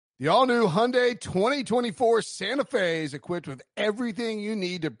The all-new Hyundai 2024 Santa Fe is equipped with everything you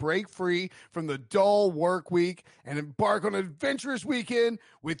need to break free from the dull work week and embark on an adventurous weekend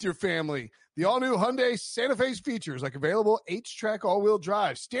with your family. The all-new Hyundai Santa Fe's features like available H-Track all-wheel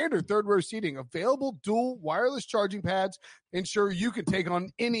drive, standard third-row seating, available dual wireless charging pads, ensure you can take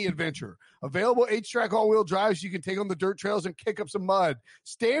on any adventure. Available H-Track all-wheel drives, you can take on the dirt trails and kick up some mud.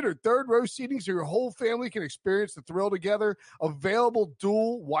 Standard third-row seating so your whole family can experience the thrill together. Available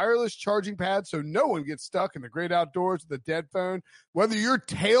dual wireless charging pads so no one gets stuck in the great outdoors with a dead phone. Whether you're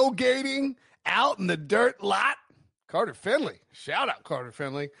tailgating out in the dirt lot, Carter Finley, shout out Carter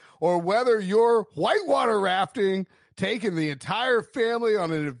Finley, or whether you're whitewater rafting, taking the entire family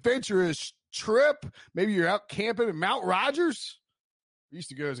on an adventurous trip, maybe you're out camping in Mount Rogers. I used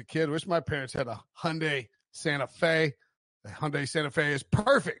to go as a kid. Wish my parents had a Hyundai Santa Fe. The Hyundai Santa Fe is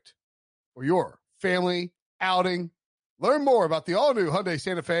perfect for your family outing. Learn more about the all-new Hyundai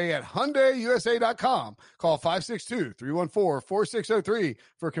Santa Fe at HyundaiUSA.com. Call 562-314-4603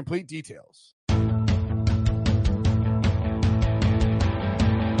 for complete details.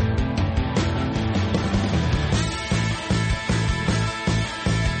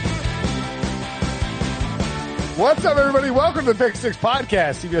 What's up, everybody? Welcome to the Pick Six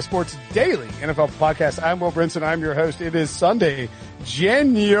Podcast, CBS Sports Daily NFL Podcast. I'm Will Brinson. I'm your host. It is Sunday,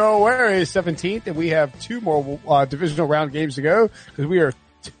 January 17th, and we have two more divisional round games to go because we are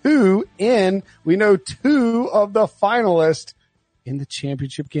two in. We know two of the finalists in the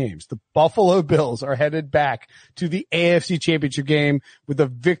championship games. The Buffalo Bills are headed back to the AFC Championship game with a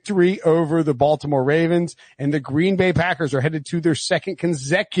victory over the Baltimore Ravens, and the Green Bay Packers are headed to their second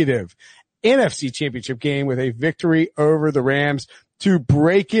consecutive NFC Championship game with a victory over the Rams. To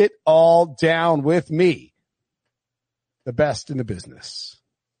break it all down with me, the best in the business,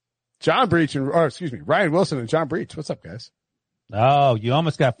 Ryan Wilson and John Breach. What's up, guys? Oh, you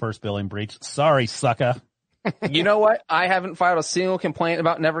almost got first billing, Breach. Sorry, sucker. You know what? I haven't filed a single complaint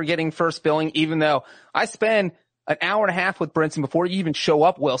about never getting first billing, even though I spend an hour and a half with Brinson before you even show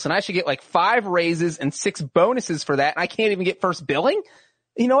up, Wilson. I should get like 5 raises and 6 bonuses for that, and I can't even get first billing?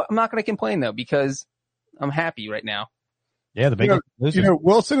 You know what? I'm not going to complain, though, because I'm happy right now. Yeah, the big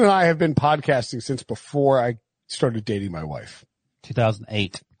Wilson and I have been podcasting since before I started dating my wife.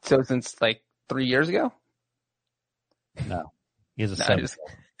 2008. So since like 3 years ago? No. He has a 7.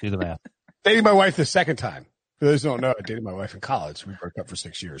 Do the math. Dating my wife the second time. For those who don't know, I dated my wife in college. We broke up for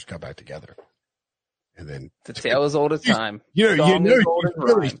 6 years, got back together. And then the tale is old as time. You're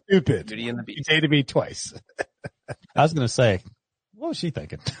really stupid. Beauty and the You Beast. dated me twice. I was going to say, what was she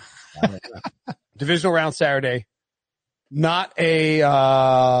thinking? Divisional round Saturday. Not a,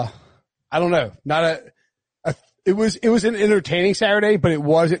 it was an entertaining Saturday, but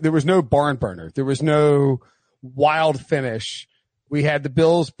there was no barn burner. There was no wild finish. We had the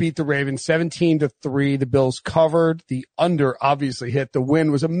Bills beat the Ravens 17-3. The Bills covered. The under obviously hit. The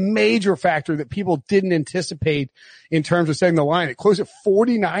win was a major factor that people didn't anticipate in terms of setting the line. It closed at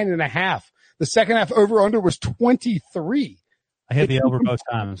 49.5. The second half over under was 23. I hit the over both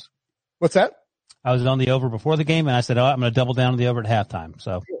times. What's that? I was on the over before the game, and I said, I'm going to double down on the over at halftime.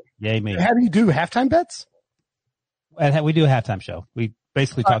 So, yay me. How do you do halftime bets? We do a halftime show. We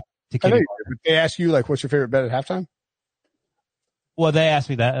basically talk to kids. They ask you, like, what's your favorite bet at halftime? Well, they asked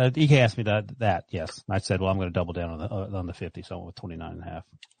me that. EK asked me that, yes. I said, well, I'm going to double down on the 50, so I went with 29.5.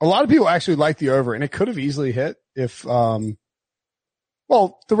 A lot of people actually like the over, and it could have easily hit if, the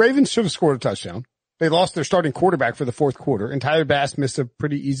Ravens should have scored a touchdown. They lost their starting quarterback for the fourth quarter, and Tyler Bass missed a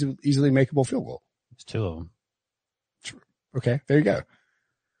pretty easily makeable field goal. It's 2 of them. Okay, there you go.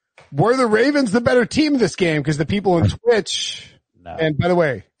 Were the Ravens the better team this game? Because the people on Twitch, no. And by the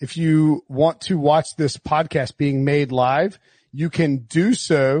way, if you want to watch this podcast being made live, you can do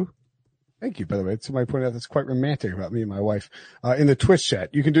so. Thank you, by the way. Somebody pointed out that's quite romantic about me and my wife in the Twitch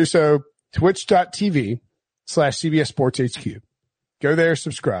chat. You can do so twitch.tv/CBS Sports HQ. Go there,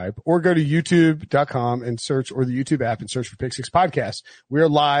 subscribe, or go to youtube.com and search, or the YouTube app and search for Pick Six Podcast. We are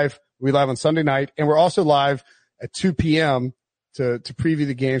live. We live on Sunday night, and we're also live at 2 p.m. to preview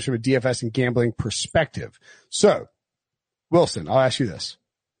the games from a DFS and gambling perspective. So, Wilson, I'll ask you this.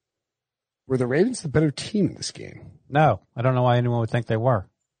 Were the Ravens the better team in this game? No. I don't know why anyone would think they were.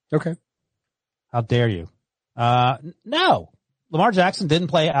 Okay. How dare you? No. Lamar Jackson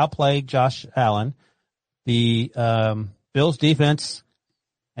didn't outplay Josh Allen. The Bills defense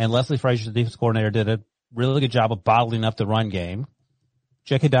and Leslie Frazier, the defense coordinator, did a really good job of bottling up the run game.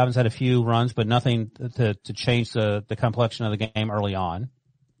 J.K. Dobbins had a few runs, but nothing to change the complexion of the game early on.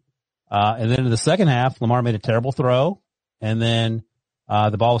 And then in the second half, Lamar made a terrible throw, and then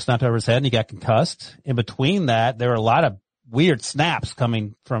the ball was snapped over his head and he got concussed. In between that, there were a lot of weird snaps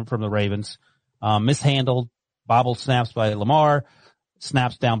coming from the Ravens. Mishandled, bobbled snaps by Lamar,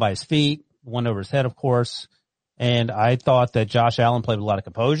 snaps down by his feet, one over his head, of course. And I thought that Josh Allen played with a lot of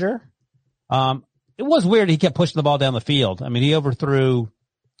composure. It was weird. He kept pushing the ball down the field. I mean, he overthrew,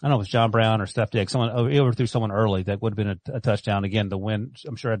 I don't know if it was John Brown or Steph Diggs. He overthrew someone early that would have been a touchdown. Again, the win,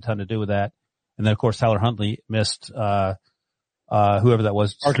 I'm sure, had a ton to do with that. And then, of course, Tyler Huntley missed, whoever that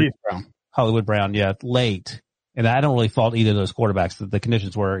was. Hollywood Brown, yeah, late. And I don't really fault either of those quarterbacks. The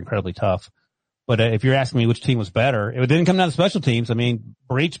conditions were incredibly tough. But if you're asking me which team was better, it didn't come down to special teams. I mean,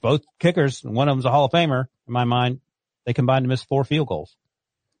 Breach, both kickers, one of them's a Hall of Famer. In my mind, they combined to miss 4 field goals.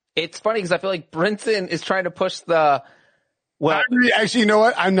 It's funny because I feel like Brinson is trying to push actually, you know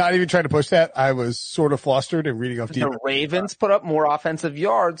what? I'm not even trying to push that. I was sort of flustered and reading off the Ravens put up more offensive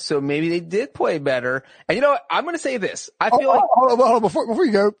yards, so maybe they did play better. And you know what? I'm going to say this. I feel like hold on, before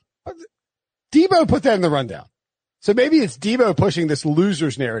you go, Debo put that in the rundown. So maybe it's Debo pushing this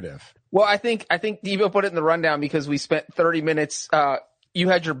loser's narrative. Well, I think Debo put it in the rundown because we spent 30 minutes, you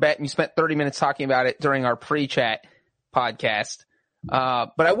had your bet and you spent 30 minutes talking about it during our pre-chat podcast.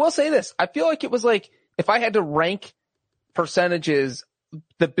 But I will say this. I feel like it was like, if I had to rank percentages,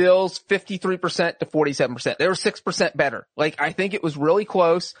 the Bills 53% to 47%. They were 6% better. Like, I think it was really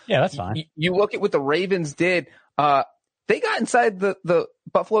close. Yeah, that's fine. You look at what the Ravens did. They got inside the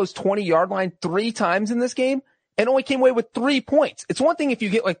Buffalo's 20-yard line 3 times in this game and only came away with 3 points. It's one thing if you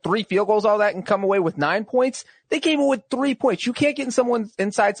get like 3 field goals, all that, and come away with 9 points. They came away with 3 points. You can't get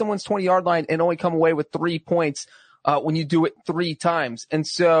inside someone's 20-yard line and only come away with 3 points when you do it 3 times. And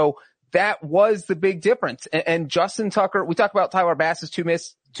so that was the big difference. And Justin Tucker, we talked about Tyler Bass's two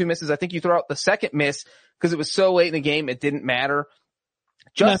misses. I think you throw out the second miss because it was so late in the game it didn't matter.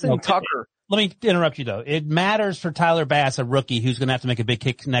 Justin Tucker. Let me interrupt you though. It matters for Tyler Bass, a rookie who's going to have to make a big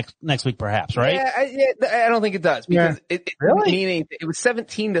kick next week, perhaps, right? I don't think it does because meaning it was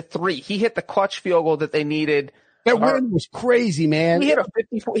 17-3. He hit the clutch field goal that they needed. That win was crazy, man. He hit a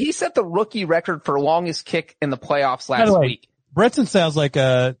 54. He set the rookie record for longest kick in the playoffs last week. Bretson sounds like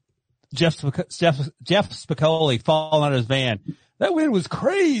Jeff Spicoli falling out of his van. That win was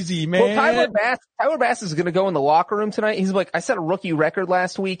crazy, man. Well, Tyler Bass is going to go in the locker room tonight. He's like, I set a rookie record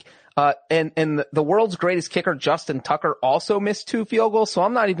last week. And the world's greatest kicker, Justin Tucker, also missed 2 field goals. So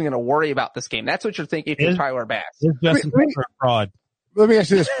I'm not even going to worry about this game. That's what you're thinking for Tyler Bass. Is Justin Tucker a fraud? Let me ask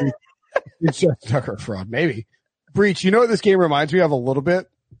you this. Is Justin Tucker a fraud? Maybe. Breach, you know what this game reminds me of a little bit?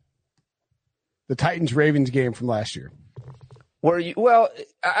 The Titans-Ravens game from last year. Well,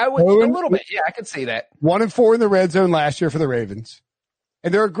 I would a little bit. Yeah, I could see that. 1-4 in the red zone last year for the Ravens.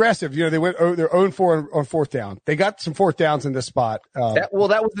 And they're aggressive. You know, they're 0-4 on 4th down. They got some 4th downs in this spot. That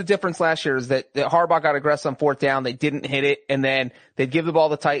was the difference last year is that Harbaugh got aggressive on 4th down. They didn't hit it. And then they'd give the ball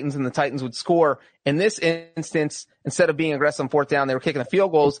to the Titans and the Titans would score. In this instance, instead of being aggressive on 4th down, they were kicking the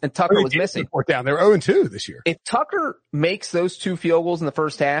field goals and Tucker was missing. 4th down. They were 0-2 this year. If Tucker makes those 2 field goals in the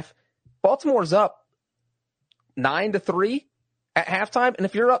first half, Baltimore's up 9-3. At halftime, and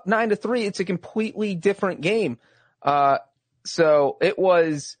if you're up 9-3, it's a completely different game. So it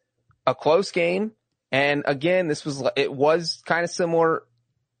was a close game, and again, it was kind of similar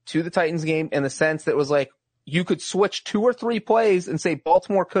to the Titans game in the sense that it was like you could switch 2 or 3 plays and say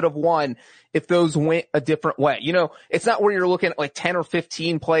Baltimore could have won if those went a different way. You know, it's not where you're looking at like 10 or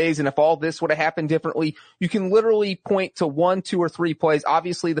 15 plays and if all this would have happened differently. You can literally point to 1, 2, or 3 plays.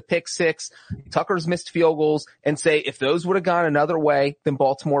 Obviously the pick 6, Tucker's missed field goals, and say if those would have gone another way, then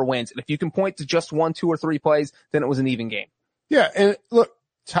Baltimore wins. And if you can point to just 1, 2, or 3 plays, then it was an even game. Yeah, and look,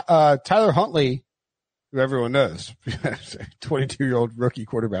 Tyler Huntley, who everyone knows, 22-year-old rookie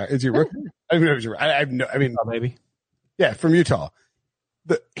quarterback. Is he a rookie? I don't even know if he's maybe. Yeah, from Utah.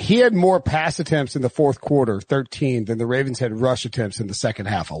 He had more pass attempts in the 4th quarter, 13, than the Ravens had rush attempts in the second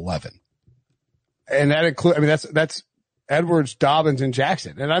half, 11. And that includes, that's Edwards, Dobbins, and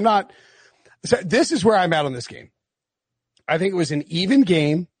Jackson. And this is where I'm at on this game. I think it was an even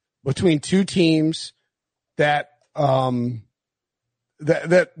game between 2 teams that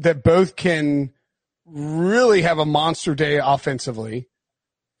both can really have a monster day offensively,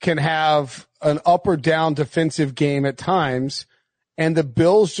 can have an up or down defensive game at times, and the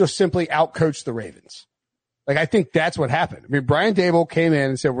Bills just simply outcoached the Ravens. Like, I think that's what happened. I mean, Brian Daboll came in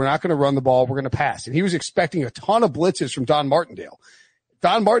and said, we're not going to run the ball, we're going to pass. And he was expecting a ton of blitzes from Don Martindale.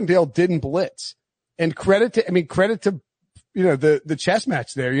 Don Martindale didn't blitz. And credit to, you know, the chess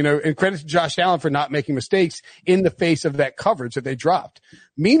match there, you know, and credit to Josh Allen for not making mistakes in the face of that coverage that they dropped.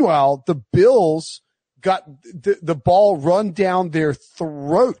 Meanwhile, the Bills got the ball run down their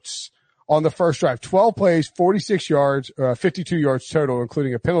throats on the first drive. 12 plays, 46 yards, 52 yards total,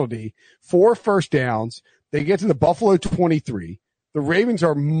 including a penalty, 4 first downs. They get to the Buffalo 23. The Ravens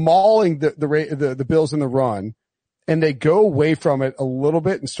are mauling the Bills in the run, and they go away from it a little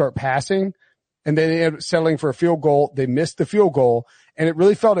bit and start passing, and then they end up settling for a field goal. They missed the field goal, and it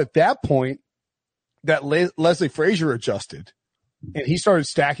really felt at that point that Leslie Frazier adjusted, and he started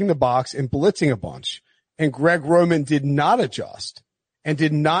stacking the box and blitzing a bunch, and Greg Roman did not adjust and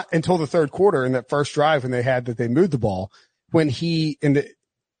did not until the third quarter in that first drive when they moved the ball, when he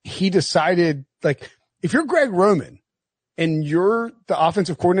decided, like, if you're Greg Roman and you're the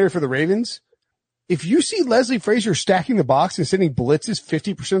offensive coordinator for the Ravens, if you see Leslie Frazier stacking the box and sending blitzes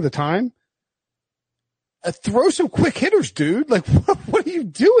 50% of the time, throw some quick hitters, dude. Like, what are you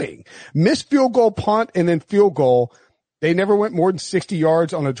doing? Missed field goal, punt, and then field goal. They never went more than 60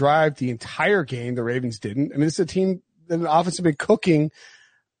 yards on a drive the entire game. The Ravens didn't. I mean, it's a team that the offense have been cooking.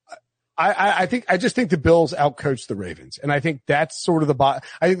 I just think the Bills outcoached the Ravens. And I think that's sort of I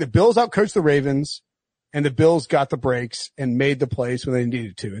think the Bills outcoached the Ravens, and the Bills got the breaks and made the plays when they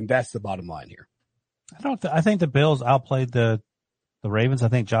needed to. And that's the bottom line here. I think the Bills outplayed the Ravens. I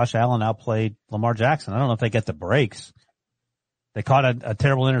think Josh Allen outplayed Lamar Jackson. I don't know if they get the breaks. They caught a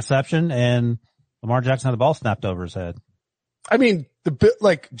terrible interception, and Lamar Jackson had the ball snapped over his head. I mean,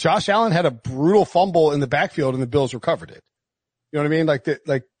 Josh Allen had a brutal fumble in the backfield, and the Bills recovered it. You know what I mean?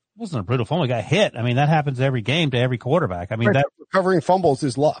 It wasn't a brutal fumble. He got hit. I mean, that happens every game to every quarterback. I mean, that recovering fumbles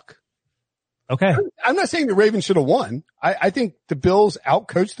is luck. Okay. I'm not saying the Ravens should have won. I think the Bills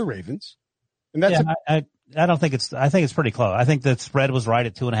outcoached the Ravens. And that's I don't think I think it's pretty close. I think the spread was right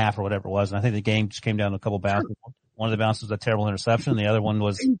at 2.5 or whatever it was. And I think the game just came down to a couple bounces. One of the bounces was a terrible interception. The other one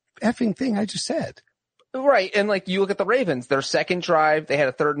was effing thing I just said. Right. And like, you look at the Ravens, their second drive, they had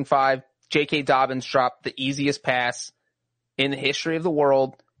a 3rd and 5. J.K. Dobbins dropped the easiest pass in the history of the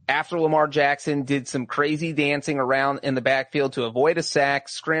world after Lamar Jackson did some crazy dancing around in the backfield to avoid a sack,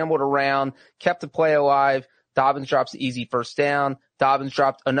 scrambled around, kept the play alive. Dobbins drops the easy first down. Dobbins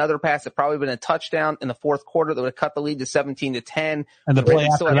dropped another pass that probably been a touchdown in the fourth quarter that would have cut the lead to 17-10. And the play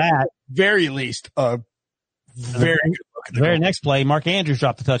after that, very least, very good look at the very next play, Mark Andrews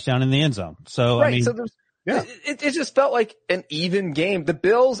dropped the touchdown in the end zone. So, right, I mean, so it just felt like an even game. The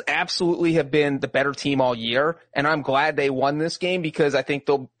Bills absolutely have been the better team all year, and I'm glad they won this game because I think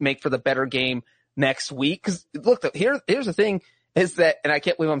they'll make for the better game next week. Because look, here's the thing is that, and I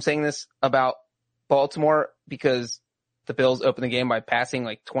can't believe I'm saying this about Baltimore because the Bills opened the game by passing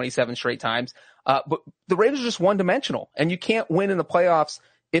like 27 straight times. But the Ravens are just one-dimensional, and you can't win in the playoffs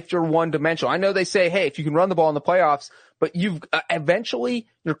if you're one-dimensional. I know they say, hey, if you can run the ball in the playoffs, but you've eventually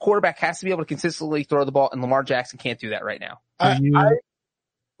your quarterback has to be able to consistently throw the ball, and Lamar Jackson can't do that right now.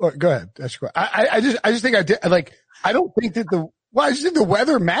 Go ahead. That's great. I just think I don't think that I just think the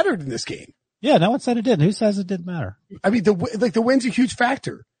weather mattered in this game. Yeah, no one said it didn't. Who says it didn't matter? I mean, the wind's a huge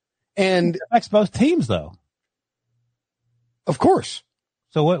factor, and it affects both teams though. Of course.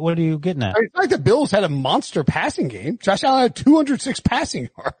 So what are you getting at? It's like the Bills had a monster passing game. Josh Allen had 206 passing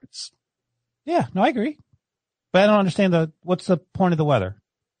yards. Yeah, no, I agree. But I don't understand what's the point of the weather?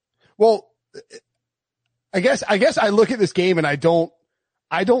 Well, I guess I look at this game and I don't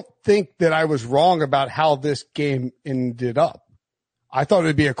think that I was wrong about how this game ended up. I thought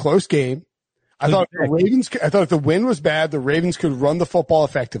it'd be a close game. I thought if the wind was bad, the Ravens could run the football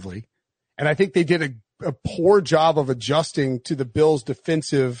effectively. And I think they did a poor job of adjusting to the Bills'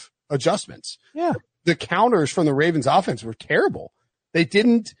 defensive adjustments. Yeah. The counters from the Ravens offense were terrible. They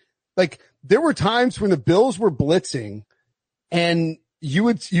didn't there were times when the Bills were blitzing and they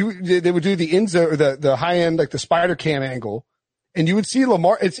would do the end zone or the high end, like the spider cam angle. And you would see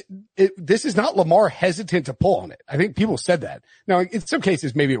Lamar. This is not Lamar hesitant to pull on it. I think people said that. Now, in some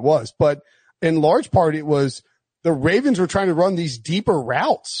cases, maybe it was, but in large part, it was the Ravens were trying to run these deeper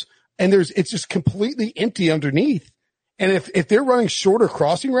routes. And it's just completely empty underneath. And if they're running shorter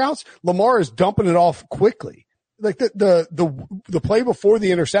crossing routes, Lamar is dumping it off quickly. Like the play before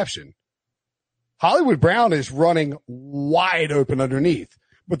the interception, Hollywood Brown is running wide open underneath,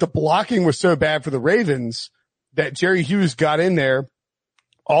 but the blocking was so bad for the Ravens that Jerry Hughes got in there,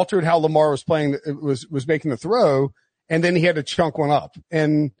 altered how Lamar was playing, was making the throw, and then he had to chunk one up.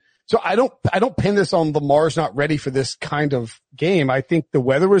 And so I don't pin this on Lamar's not ready for this kind of game. I think the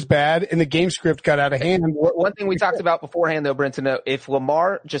weather was bad and the game script got out of hand. One thing we talked about beforehand though, Brenton, if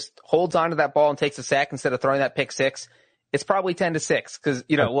Lamar just holds onto that ball and takes a sack instead of throwing that pick six, it's probably 10-6. Cause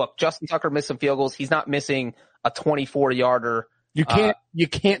look, Justin Tucker missed some field goals. He's not missing a 24-yarder. You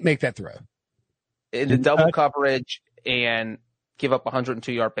can't make that throw in the double coverage and give up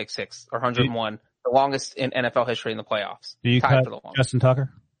 102-yard pick six or 101, the longest in NFL history in the playoffs. Do you cut Justin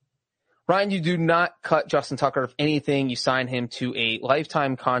Tucker? Ryan, you do not cut Justin Tucker. If anything, you sign him to a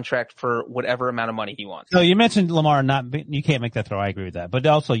lifetime contract for whatever amount of money he wants. So you mentioned Lamar you can't make that throw. I agree with that. But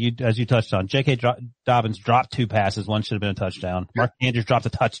also, as you touched on, J.K. Dobbins dropped 2 passes. One should have been a touchdown. Mark Andrews dropped a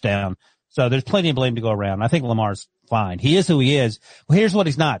touchdown. So there's plenty of blame to go around. I think Lamar's fine. He is who he is. Well, here's what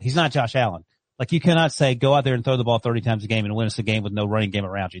he's not. He's not Josh Allen. Like, you cannot say go out there and throw the ball 30 times a game and win us a game with no running game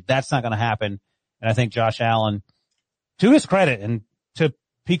around you. That's not going to happen. And I think Josh Allen, to his credit and to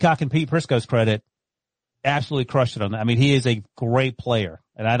Peacock and Pete Prisco's credit, absolutely crushed it on that. I mean, he is a great player,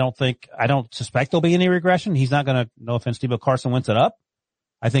 and I don't suspect there'll be any regression. He's not going to, no offense to you, but Carson Wentz it up.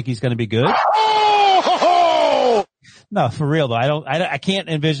 I think he's going to be good. No, for real though. I can't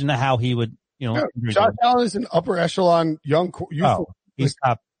envision how he would, Josh Allen is an upper echelon young, youthful. He's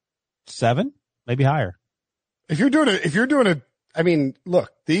top 7, maybe higher. If you're doing a, I mean,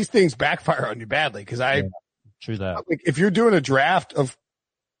 look, these things backfire on you badly because true that. If you're doing a draft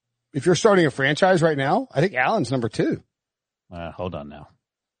if you're starting a franchise right now, I think Allen's number 2. Hold on now.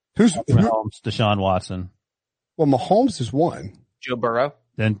 Who's Mahomes? Deshaun Watson. Well, Mahomes is 1. Joe Burrow.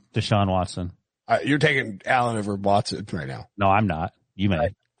 Then Deshaun Watson. You're taking Allen over Watson right now. No, I'm not. You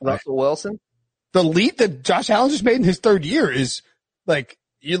may. Russell Wilson. The leap that Josh Allen just made in his 3rd year is like,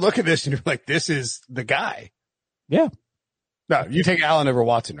 you look at this and you're like, this is the guy. Yeah. No, you take Allen over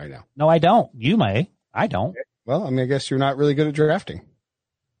Watson right now. No, I don't. You may. I don't. Well, I mean, I guess you're not really good at drafting.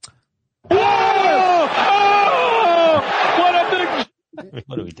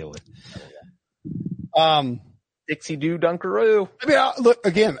 What are we doing? Dixie Doo Dunkaroo. I mean, look,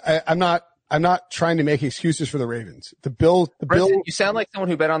 again, I'm not trying to make excuses for the Ravens. The Bills. You sound like someone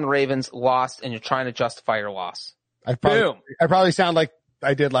who bet on the Ravens, lost, and you're trying to justify your loss. I probably sound like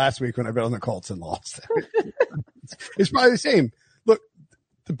I did last week when I bet on the Colts and lost. It's probably the same. Look,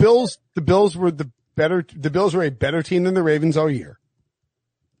 the Bills were a better team than the Ravens all year.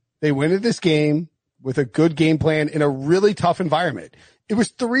 They win at this game with a good game plan in a really tough environment. It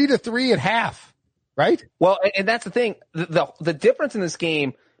was 3-3 at half, right? Well, and that's the thing. The difference in this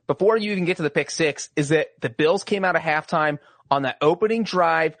game, before you even get to the pick 6, is that the Bills came out of halftime on that opening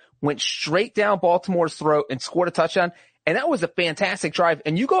drive, went straight down Baltimore's throat and scored a touchdown. And that was a fantastic drive.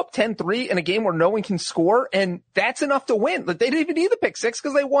 And you go up 10-3 in a game where no one can score, and that's enough to win. Like, they didn't even need the pick 6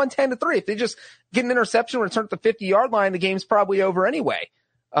 because they won 10-3. If they just get an interception, return at the 50-yard line, the game's probably over anyway.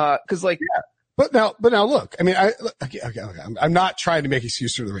 But now look, I mean, I'm not trying to make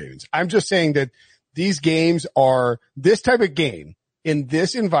excuses for the Ravens. I'm just saying that these games are this type of game in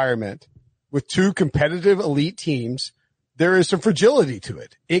this environment with 2 competitive elite teams. There is some fragility to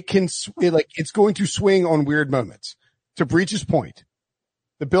it. It's going to swing on weird moments. To Breach's point,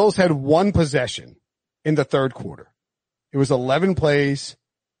 the Bills had 1 possession in the 3rd quarter. It was 11 plays,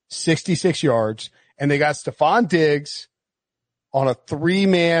 66 yards, and they got Stephon Diggs on a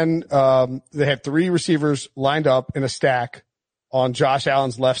 3-man, they had 3 receivers lined up in a stack on Josh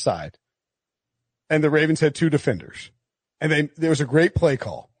Allen's left side. And the Ravens had 2 defenders. And there was a great play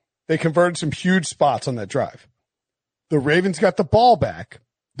call. They converted some huge spots on that drive. The Ravens got the ball back.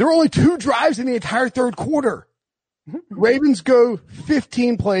 There were only 2 drives in the entire 3rd quarter. Ravens go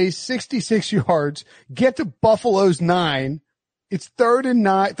 15 plays, 66 yards, get to Buffalo's 9. It's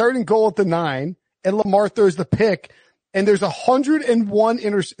 3rd and goal at the 9, and Lamar throws the pick, and there's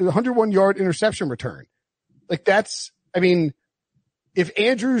 101 yard interception return. Like, that's, I mean, if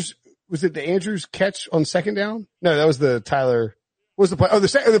Andrews, was it the Andrews catch on 2nd down? No, that was the Tyler, what was the play? Oh,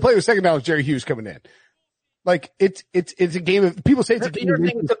 the play was 2nd down with Jerry Hughes coming in. Like, it's a game of, people say it's a game of.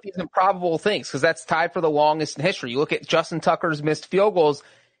 You're took these improbable things because that's tied for the longest in history. You look at Justin Tucker's missed field goals.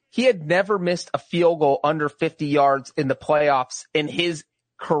 He had never missed a field goal under 50 yards in the playoffs in his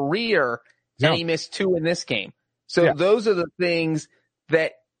career, and he missed 2 in this game. So those are the things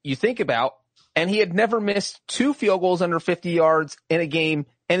that you think about. And he had never missed 2 field goals under 50 yards in a game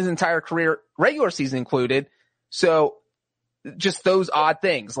in his entire career, regular season included. So just those odd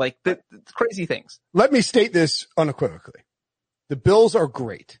things, like the crazy things. Let me state this unequivocally. The Bills are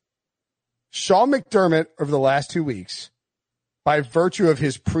great. Sean McDermott over the last 2 weeks, by virtue of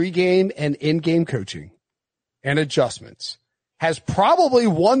his pregame and in-game coaching and adjustments, has probably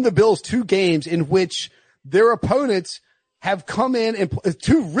won the Bills 2 games in which their opponents have come in and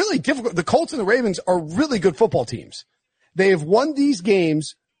 2 really difficult. The Colts and the Ravens are really good football teams. They have won these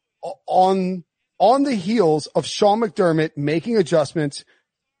games on the heels of Sean McDermott making adjustments,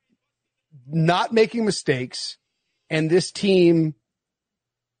 not making mistakes, and this team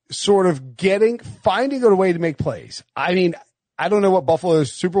sort of finding a way to make plays. I mean, I don't know what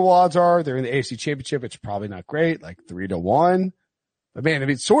Buffalo's Super Bowl odds are. They're in the AFC Championship. It's probably not great, like 3-1. But man, I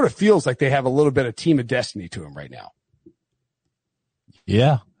mean, it sort of feels like they have a little bit of team of destiny to them right now.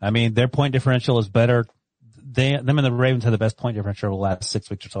 Yeah. I mean, their point differential is better. Them and the Ravens have the best point differential over the last 6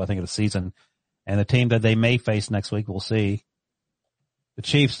 weeks or so, I think, of the season. And the team that they may face next week, we'll see. The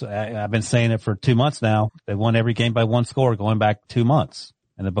Chiefs, I've been saying it for 2 months now. They won every game by 1 score going back 2 months.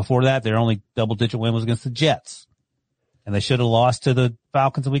 And then before that, their only double-digit win was against the Jets. And they should have lost to the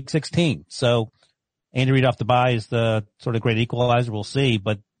Falcons in week 16. So Andy Reid off the bye is the sort of great equalizer. We'll see.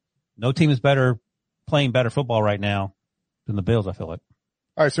 But no team is playing better football right now than the Bills, I feel like.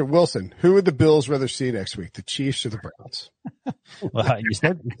 All right, so Wilson, who would the Bills rather see next week, the Chiefs or the Browns? Well, you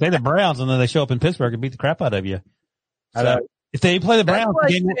say the Browns, and then they show up in Pittsburgh and beat the crap out of you. So if they play the Browns,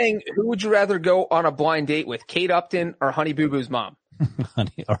 like saying, who would you rather go on a blind date with, Kate Upton or Honey Boo Boo's mom?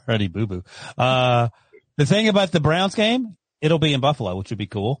 Honey Boo Boo. The thing about the Browns game, it'll be in Buffalo, which would be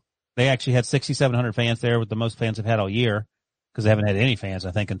cool. They actually had 6,700 fans there, with the most fans they've had all year, because they haven't had any fans,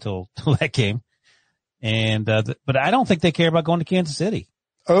 I think, until that game. And but I don't think they care about going to Kansas City.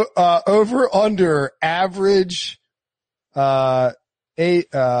 Over under average, what's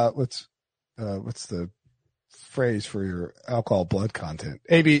the phrase for your alcohol blood content?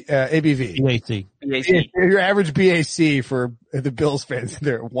 ABV. BAC. Your average BAC for the Bills fans,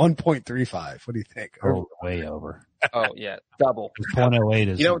 they're at 1.35. What do you think? Oh, way over. Oh yeah, double. 0.08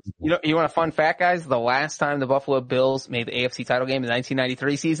 is. You want a fun fact, guys? The last time the Buffalo Bills made the AFC title game in the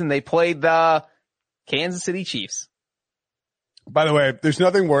 1993 season, they played the Kansas City Chiefs. By the way, there's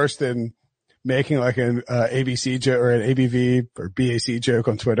nothing worse than making like an ABC joke or an ABV or BAC joke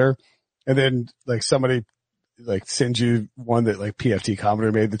on Twitter, and then like somebody like sends you one that like PFT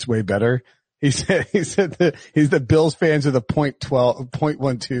commenter made that's way better. He said that he's the Bills fans are the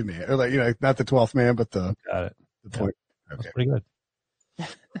 0.12 man, or like, you know, not the 12th man, but the point. Okay, that's pretty good.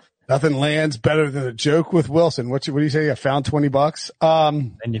 Nothing lands better than a joke with Wilson. What do you say? I found $20.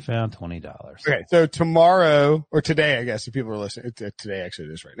 And you found $20. Okay. So tomorrow, or today, I guess, if people are listening, today actually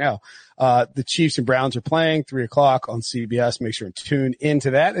it is right now. The Chiefs and Browns are playing 3:00 on CBS. Make sure and tune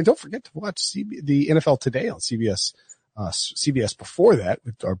into that. And don't forget to watch the NFL Today on CBS, CBS before that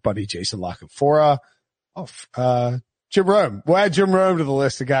with our buddy Jason Lockenfora. Jim Rome. We'll add Jim Rome to the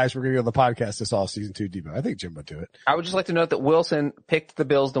list of guys we're going to get on the podcast this all season 2, Debo. I think Jim would do it. I would just like to note that Wilson picked the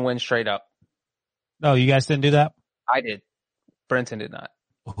Bills to win straight up. No, you guys didn't do that? I did. Brenton did not.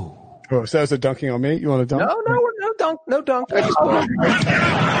 Ooh. Oh, so that's a dunking on me? You want to dunk? No dunk. I just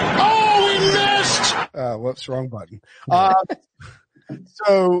whoops, wrong button.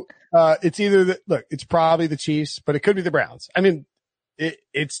 So, it's either it's probably the Chiefs, but it could be the Browns. I mean,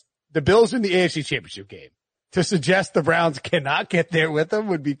 it's the Bills in the AFC Championship game. To suggest the Browns cannot get there with them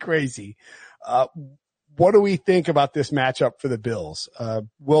would be crazy. What do we think about this matchup for the Bills?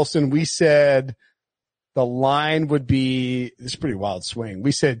 Wilson, we said the line would be, this is a pretty wild swing.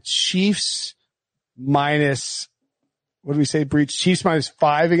 We said Chiefs minus, what do we say, Breach? Chiefs minus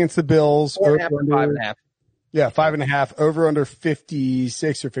 5 against the Bills. 5.5. Yeah, 5.5, over under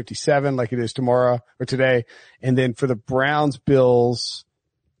 56 or 57 like it is tomorrow or today. And then for the Browns, Bills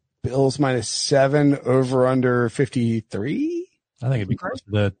minus 7, over under 53. I think it'd be close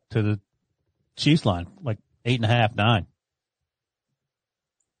to the Chiefs line, like 8.5, 9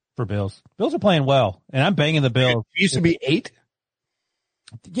 for Bills. Bills are playing well, and I'm banging the Bills. It used to be 8.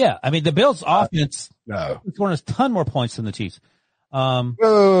 Yeah, I mean the Bills' offense scoring a ton more points than the Chiefs. Wait.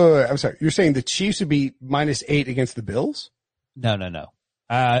 I'm sorry. You're saying the Chiefs would be minus 8 against the Bills? No.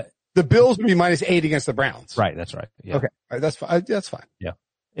 The Bills would be minus 8 against the Browns. Right. That's right. Yeah. Okay. All right, that's fine. That's fine. Yeah.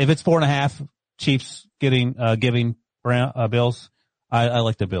 If it's 4.5, Chiefs giving Bills, I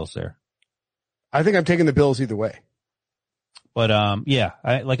like the Bills there. I think I'm taking the Bills either way. But,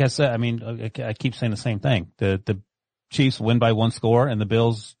 like I said, I mean, I keep saying the same thing. The Chiefs win by 1 score, and the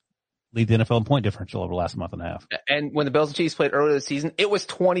Bills lead the NFL in point differential over the last month and a half. And when the Bills and Chiefs played earlier this season, it was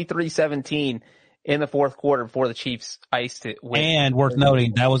 23-17 in the fourth quarter before the Chiefs iced it. And worth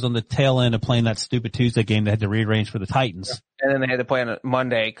noting, that was on the tail end of playing that stupid Tuesday game they had to rearrange for the Titans. And then they had to play on a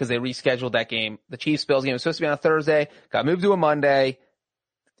Monday because they rescheduled that game. The Chiefs-Bills game was supposed to be on a Thursday, got moved to a Monday.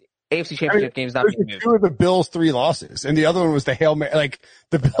 AFC Championship game is not being moved. 2 of the Bills' 3 losses, and the other one was the Hail Mary. Like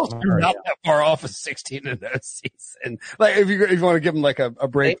the Bills are not that far off of 16-0 season. Like if you want to give them like a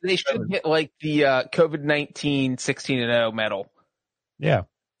break, they should get like the COVID-19 16-0 medal. Yeah.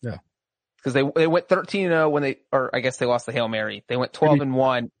 Because they went 13-0 I guess they lost the Hail Mary. They went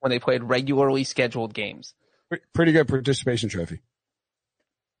 12-1 when they played regularly scheduled games. Pretty good participation trophy.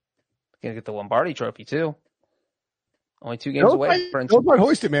 Gonna get the Lombardi trophy too. Only 2 games away. Don't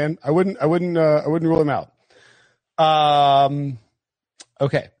hoist it, man. I wouldn't rule him out.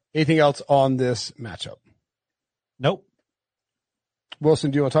 Okay. Anything else on this matchup? Nope.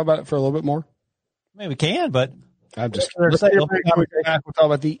 Wilson, do you want to talk about it for a little bit more? I mean, we can, but I'm just kidding. Let's take a break. We'll talk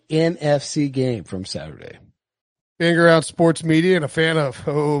about the NFC game from Saturday. Being around sports media and a fan of,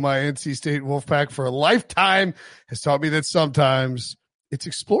 my NC State Wolfpack for a lifetime has taught me that sometimes it's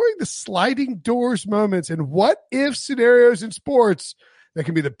exploring the sliding doors moments and what if scenarios in sports that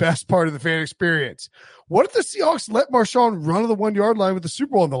can be the best part of the fan experience. What if the Seahawks let Marshawn run to the 1 yard line with the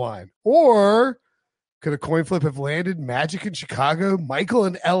Super Bowl on the line? Or could a coin flip have landed Magic in Chicago, Michael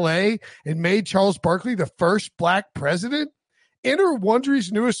in LA, and made Charles Barkley the first black president? Enter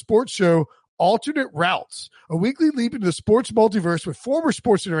Wondery's newest sports show, Alternate Routes, a weekly leap into the sports multiverse with former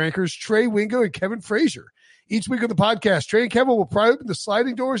SportsCenter anchors Trey Wingo and Kevin Frazier. Each week on the podcast, Trey and Kevin will pry open the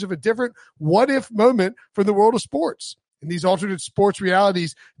sliding doors of a different what-if moment from the world of sports. In these alternate sports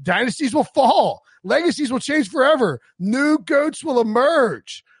realities, dynasties will fall, legacies will change forever, new GOATs will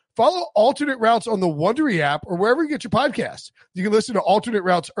emerge. Follow Alternate Routes on the Wondery app or wherever you get your podcasts. You can listen to Alternate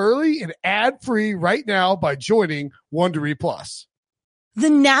Routes early and ad-free right now by joining Wondery Plus. The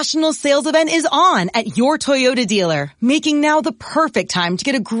national sales event is on at your Toyota dealer, making now the perfect time to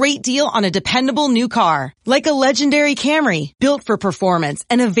get a great deal on a dependable new car. Like a legendary Camry, built for performance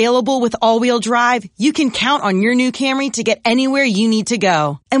and available with all-wheel drive, you can count on your new Camry to get anywhere you need to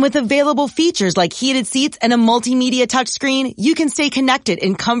go. And with available features like heated seats and a multimedia touchscreen, you can stay connected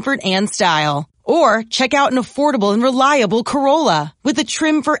in comfort and style. Or check out an affordable and reliable Corolla with a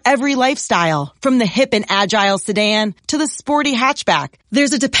trim for every lifestyle, from the hip and agile sedan to the sporty hatchback.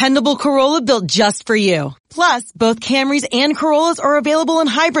 There's a dependable Corolla built just for you. Plus, both Camrys and Corollas are available in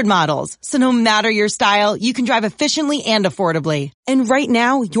hybrid models, so no matter your style, you can drive efficiently and affordably. And right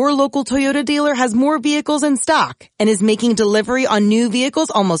now, your local Toyota dealer has more vehicles in stock and is making delivery on new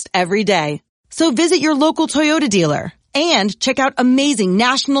vehicles almost every day. So visit your local Toyota dealer. And check out amazing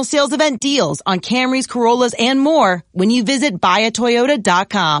national sales event deals on Camrys, Corollas, and more when you visit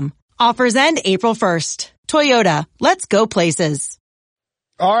buyatoyota.com. Offers end April 1st. Toyota, let's go places.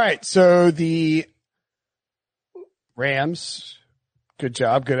 All right, so the Rams, good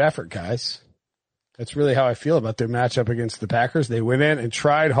job, good effort, guys. That's really how I feel about their matchup against the Packers. They went in and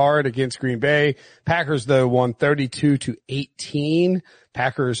tried hard against Green Bay. Packers, though, won 32-18.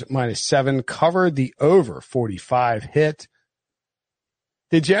 Packers -7 covered the over 45 hit.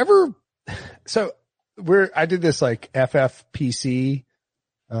 Did you ever? So I did this like FFPC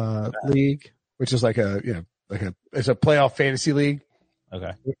league, which is like it's a playoff fantasy league.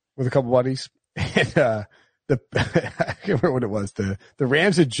 Okay. With a couple buddies, and I can't remember what it was. The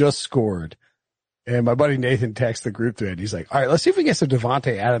Rams had just scored, and my buddy Nathan texted the group thread. He's like, "All right, let's see if we get some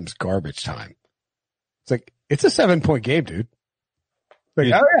Devontae Adams garbage time." It's like it's a 7-point game, dude.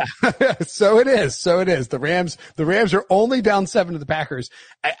 Like, oh yeah. So it is. The Rams are only down 7 to the Packers.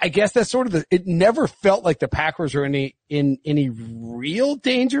 I guess that's sort of it never felt like the Packers are in any real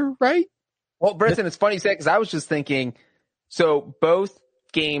danger, right? Well, Brenton, it's funny you said, because I was just thinking, so both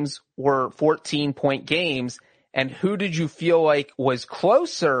games were 14-point games, and who did you feel like was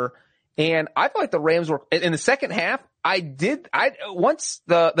closer? And I feel like the Rams were in the second half. Once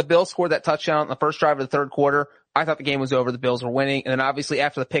the Bills scored that touchdown in the first drive of the third quarter, I thought the game was over. The Bills were winning. And then obviously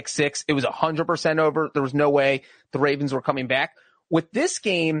after the pick six, it was 100% over. There was no way the Ravens were coming back. With this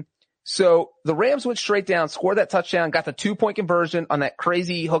game, so the Rams went straight down, scored that touchdown, got the 2-point conversion on that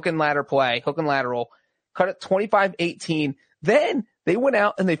crazy hook and lateral, cut it 25-18. Then they went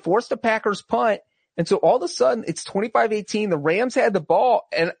out and they forced the Packers punt. And so all of a sudden it's 25-18. The Rams had the ball.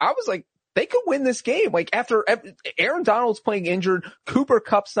 And I was like, they could win this game. Like after Aaron Donald's playing injured, Cooper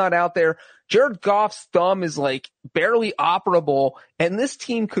Kupp's not out there, Jared Goff's thumb is like barely operable, and this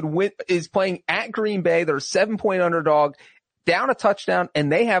team could win, is playing at Green Bay. They're a 7-point underdog, down a touchdown,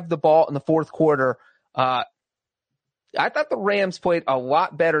 and they have the ball in the fourth quarter. I thought the Rams played a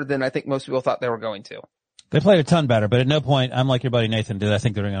lot better than I think most people thought they were going to. They played a ton better, but at no point, I'm like your buddy Nathan did, I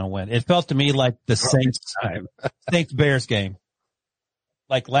think they're going to win. It felt to me like the Saints-Bears game.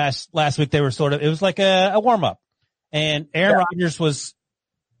 Like last week, they were it was like a warm-up. And Aaron Rodgers was,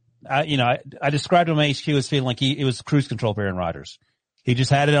 I described him at HQ as feeling like it was cruise control for Aaron Rodgers. He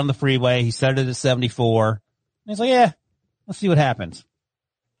just had it on the freeway. He set it at 74. And he's like, yeah, let's see what happens.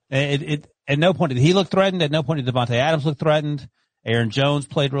 At no point did he look threatened. At no point did Devontae Adams look threatened. Aaron Jones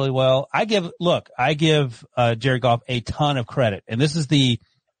played really well. I give Jared Goff a ton of credit. And this is the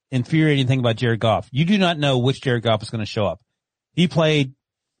infuriating thing about Jared Goff. You do not know which Jared Goff is going to show up. He played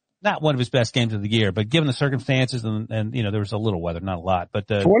not one of his best games of the year, but given the circumstances and there was a little weather, not a lot, but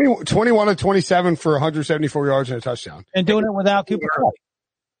 21 of 27 for 174 yards and a touchdown. And doing it without Cooper Kupp.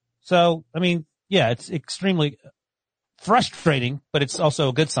 So, I mean, yeah, it's extremely frustrating, but it's also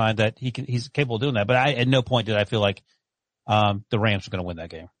a good sign that he's capable of doing that. But at no point did I feel like the Rams were going to win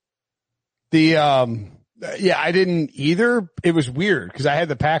that game. Yeah, I didn't either. It was weird because I had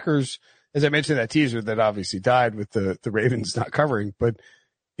the Packers, as I mentioned, that teaser that obviously died with the Ravens not covering. But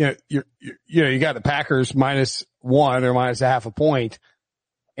you got the Packers -1 or minus a half a point,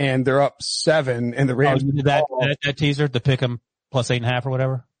 and they're up 7, and the Rams. Oh, you did that teaser to pick them plus 8.5 or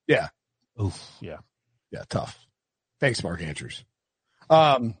whatever. Yeah. Oof. Yeah. Yeah. Tough. Thanks, Mark Andrews.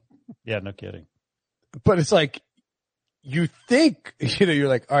 Yeah. No kidding. But it's like you think you're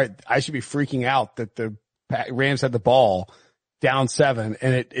like, all right, I should be freaking out that the Rams had the ball down 7,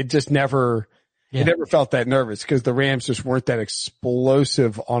 and it just never. Yeah. It never felt that nervous because the Rams just weren't that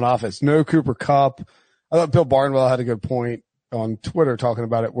explosive on offense. No Cooper Kupp. I thought Bill Barnwell had a good point on Twitter talking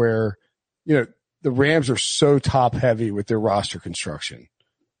about it where, the Rams are so top heavy with their roster construction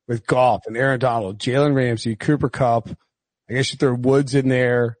with Goff and Aaron Donald, Jalen Ramsey, Cooper Kupp. I guess you throw Woods in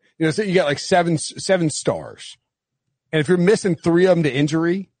there. So you got like seven stars. And if you're missing 3 of them to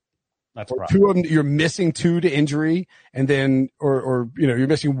injury, that's or 2 of them, you're missing 2 to injury, and then, or you're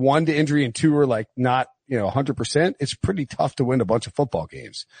missing 1 to injury and 2 are like not, 100%. It's pretty tough to win a bunch of football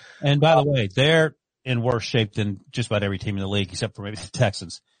games. And by the way, they're in worse shape than just about every team in the league, except for maybe the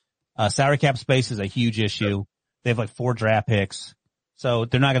Texans. Salary cap space is a huge issue. They have like 4 draft picks, so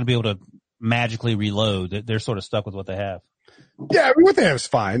they're not going to be able to magically reload. They're sort of stuck with what they have. Yeah, I mean, what they have is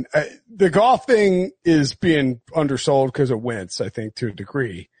fine. The Goff thing is being undersold because of Wentz, I think, to a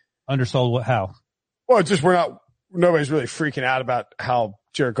degree. Undersold what? How? Well, just nobody's really freaking out about how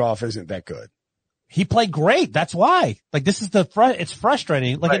Jared Goff isn't that good. He played great. That's why. Like, this is it's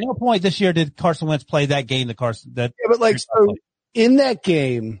frustrating. Like, at no point this year did Carson Wentz play that game Yeah, but like, so in that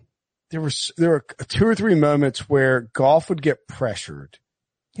game, there were 2 or 3 moments where Goff would get pressured.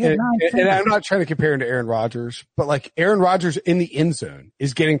 And I'm not trying to compare him to Aaron Rodgers, but like Aaron Rodgers in the end zone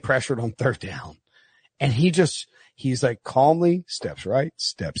is getting pressured on 3rd down. And he's like calmly steps right,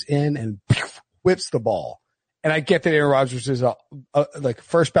 steps in, and whips the ball. And I get that Aaron Rodgers is a like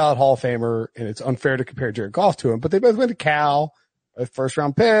first ballot Hall of Famer, and it's unfair to compare Jared Goff to him, but they both went to Cal, first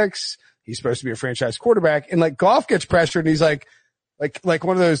round picks. He's supposed to be a franchise quarterback, and like Goff gets pressured, and he's like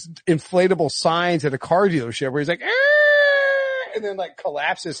one of those inflatable signs at a car dealership where he's like, and then like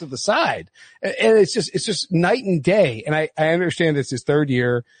collapses to the side. And it's just night and day. And I understand it's his 3rd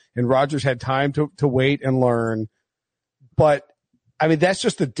year, and Rodgers had time to wait and learn. But I mean, that's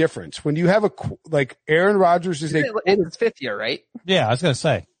just the difference. When you have like Aaron Rodgers is in his 5th year, right? Yeah, I was going to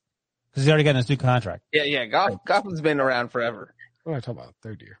say, because he's already got his new contract. Yeah. Goff has been around forever. What am I talking about?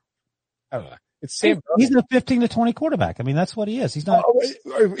 3rd year. I don't know. It's he's a 15 to 20 quarterback. I mean, that's what he is. He's not.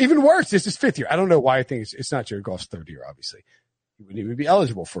 Even worse, this is 5th year. I don't know why I think it's not Jared Goff's 3rd year, obviously. He would be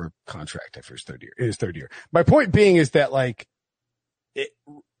eligible for a contract after his 3rd year. In his 3rd year. My point being is that like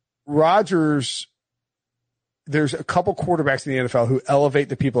Rodgers, there's a couple quarterbacks in the NFL who elevate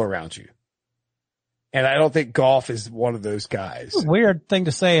the people around you. And I don't think Goff is one of those guys. Weird thing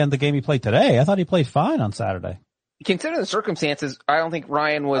to say on the game he played today. I thought he played fine on Saturday. Considering the circumstances, I don't think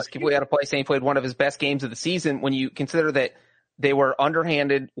Ryan was completely out of place saying he played one of his best games of the season when you consider that they were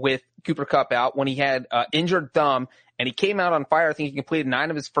underhanded with Cooper Kupp out when he had injured thumb, and he came out on fire. I think he completed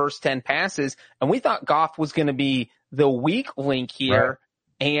 9 of his first 10 passes, and we thought Goff was going to be the weak link here.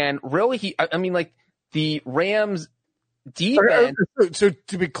 Right. And really, I mean, like the Rams defense. So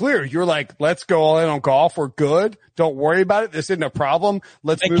to be clear, you're like, let's go all in on Goff. We're good. Don't worry about it. This isn't a problem.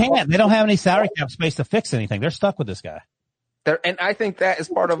 They can't. They don't have any salary cap space to fix anything. They're stuck with this guy. And I think that is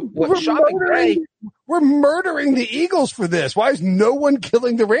part of what Sean McVay. We're murdering the Eagles for this. Why is no one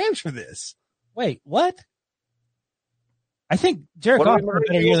killing the Rams for this? Wait, what? I think Jared Goff had a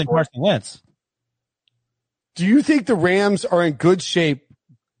better year than Carson Wentz. Do you think the Rams are in good shape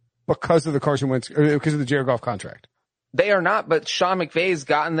because of the Carson Wentz, or because of the Jared Goff contract? They are not, but Sean McVay's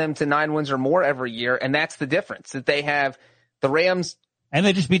gotten them to 9 wins or more every year, and that's the difference. That they have the Rams. And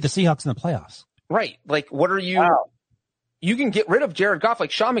they just beat the Seahawks in the playoffs. Right. Like, what are you? Wow. You can get rid of Jared Goff. Like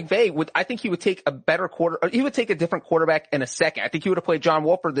Sean McVay I think he would take he would take a different quarterback in a second. I think he would have played John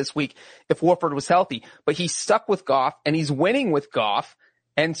Wolford this week if Wolford was healthy, but he's stuck with Goff and he's winning with Goff.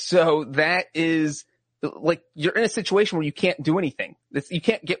 And so that is like, you're in a situation where you can't do anything. You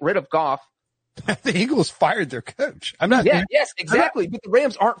can't get rid of Goff. The Eagles fired their coach. Yes, exactly. But the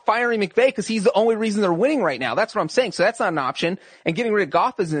Rams aren't firing McVay because he's the only reason they're winning right now. That's what I'm saying. So that's not an option, and getting rid of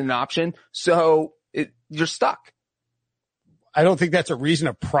Goff isn't an option. So you're stuck. I don't think that's a reason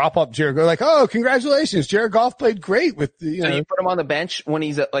to prop up Jared Goff. Like, oh, congratulations, Jared Goff played great with you put him on the bench when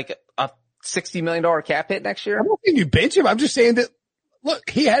he's at like a $60 million cap hit next year. I don't think you bench him. I'm just saying that. Look,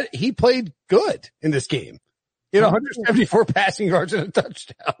 he played good in this game. 174 passing yards and a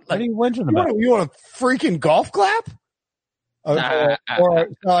touchdown. What are you whinging about? You want a freaking golf clap? Or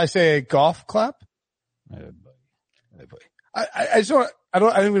shall I say a golf clap? I just don't. I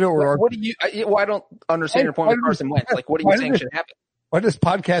don't even know where. What do you? I don't understand your point with Carson Wentz. Like, what are you saying should happen? Why does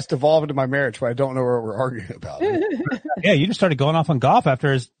podcast evolve into my marriage where I don't know what we're arguing about? Yeah, you just started going off on Goff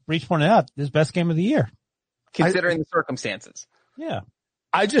after his Breach pointed out his best game of the year, considering the circumstances. Yeah,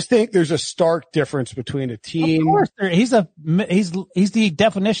 I just think there's a stark difference between a team. Of course, he's the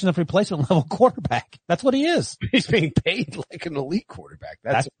definition of replacement level quarterback. That's what he is. He's being paid like an elite quarterback.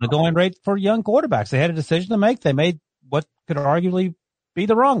 That's the going rate for young quarterbacks. They had a decision to make. They made what could arguably be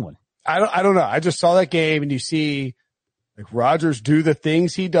the wrong one. I don't know. I just saw that game and you see like Rodgers do the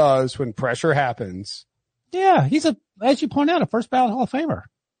things he does when pressure happens. Yeah, he's as you point out, a first ballot Hall of Famer.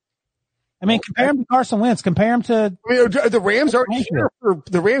 I mean, compare him to Carson Wentz. Compare him to the Rams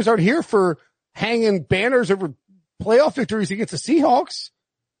aren't here for hanging banners over playoff victories against the Seahawks.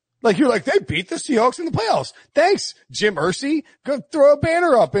 Like you're like, they beat the Seahawks in the playoffs. Thanks, Jim Irsay. Go throw a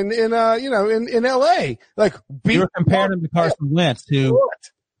banner up in LA. Like you're comparing him to Carson Wentz, who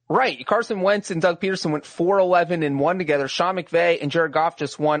right. Carson Wentz and Doug Peterson went 4-11-1 together. Sean McVay and Jared Goff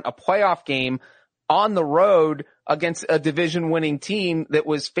just won a playoff game on the road against a division winning team that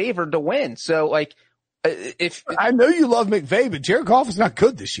was favored to win. So like, if I know you love McVay, but Jared Goff is not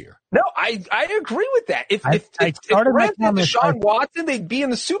good this year. No, I agree with that. If Rams had Deshaun Watson, they'd be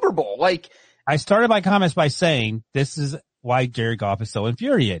in the Super Bowl. Like I started my comments by saying this is why Jared Goff is so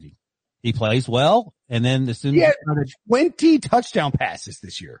infuriating. He plays well, and then as soon as he started 20 touchdown passes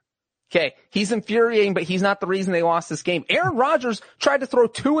this year. Okay, he's infuriating, but he's not the reason they lost this game. Aaron Rodgers tried to throw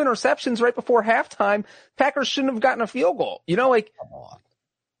 2 interceptions right before halftime. Packers shouldn't have gotten a field goal. You know, like, come on.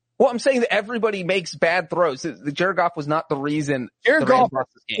 Well, I'm saying that everybody makes bad throws. The Jared Goff was not the reason. Jared Goff,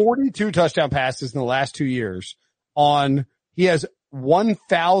 42 touchdown passes in the last 2 years he has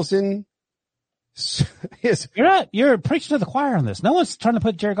 1,000. You're preaching to the choir on this. No one's trying to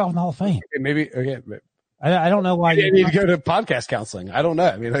put Jared Goff in the Hall of Fame. Okay. I don't know why you need to go to podcast counseling. I don't know.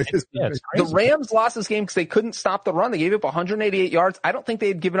 I mean, the Rams lost this game because they couldn't stop the run. They gave up 188 yards. I don't think they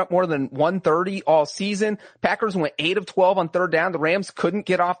had given up more than 130 all season. Packers went 8 of 12 on third down. The Rams couldn't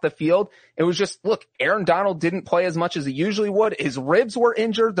get off the field. It was just, look, Aaron Donald didn't play as much as he usually would. His ribs were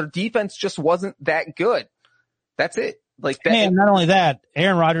injured. Their defense just wasn't that good. That's it. Like that. And not only that,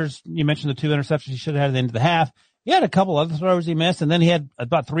 Aaron Rodgers, you mentioned the 2 interceptions he should have had at the end of the half. He had a couple other throws he missed, and then he had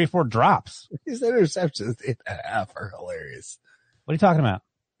about 3 or 4 drops. His interceptions in half are hilarious. What are you talking about?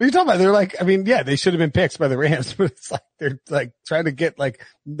 What are you talking about? They're like, I mean, yeah, they should have been picked by the Rams, but it's like they're like trying to get like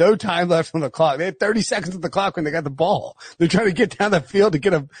no time left on the clock. They had 30 seconds on the clock when they got the ball. They're trying to get down the field to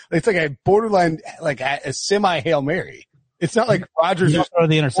get it's like a borderline, like a semi Hail Mary. It's not like Rodgers just throw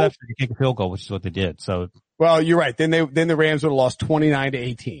the interception to kick a field goal, which is what they did. So. Well, you're right. Then the Rams would have lost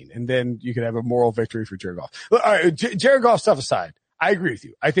 29-18, and then you could have a moral victory for Jared Goff. All right, Jared Goff stuff aside, I agree with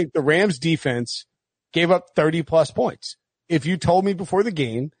you. I think the Rams defense gave up 30 plus points. If you told me before the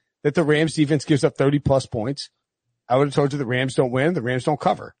game that the Rams defense gives up 30 plus points, I would have told you the Rams don't win, the Rams don't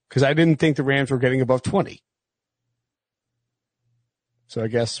cover, because I didn't think the Rams were getting above 20. So I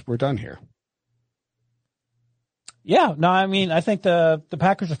guess we're done here. Yeah, no, I mean, I think the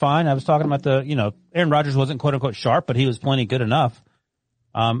Packers are fine. I was talking about Aaron Rodgers wasn't quote unquote sharp, but he was plenty good enough.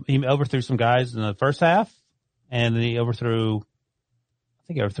 He overthrew some guys in the first half, and then he overthrew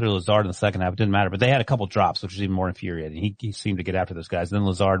Lazard in the second half. It didn't matter, but they had a couple drops, which was even more infuriating. He seemed to get after those guys. Then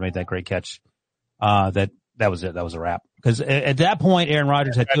Lazard made that great catch. That was it. That was a wrap. Because at that point, Aaron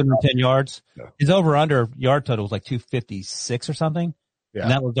Rodgers had 210 yards. His over-under yard total was like 256 or something. Yeah.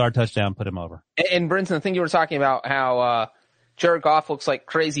 And that Lazard touchdown put him over. And Brinson, the thing you were talking about, how Jared Goff looks like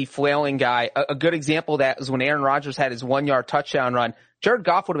crazy flailing guy. A good example of that is when Aaron Rodgers had his 1-yard touchdown run. Jared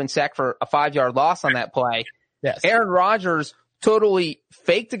Goff would have been sacked for a 5-yard loss on that play. Yes. Aaron Rodgers totally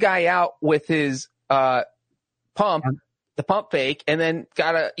faked the guy out with his the pump fake, and then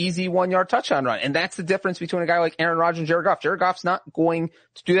got an easy 1-yard touchdown run. And that's the difference between a guy like Aaron Rodgers and Jared Goff. Jared Goff's not going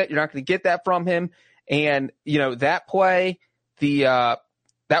to do that. You're not going to get that from him. And, that play,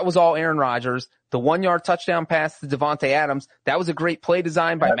 that was all Aaron Rodgers. The 1-yard touchdown pass to Devontae Adams, that was a great play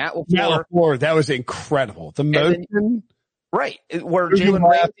design by Matt LaFleur. That was incredible. The motion. Right. Where Jalen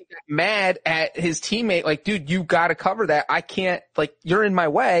Ramsey got mad at his teammate, like, dude, you got to cover that. I can't, like, you're in my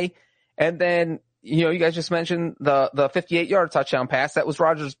way. And then, you guys just mentioned the 58-yard touchdown pass. That was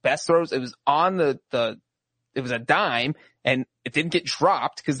Rodgers' best throws. It was on it was a dime, and it didn't get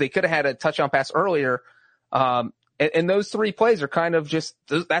dropped because they could have had a touchdown pass earlier. And those 3 plays are kind of just,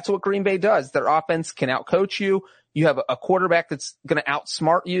 that's what Green Bay does. Their offense can outcoach you. You have a quarterback that's going to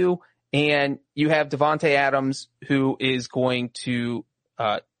outsmart you, and you have Devontae Adams who is going to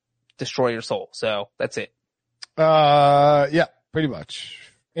destroy your soul. So that's it. Yeah, pretty much.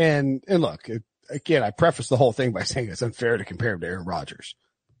 And look, again, I preface the whole thing by saying it's unfair to compare him to Aaron Rodgers,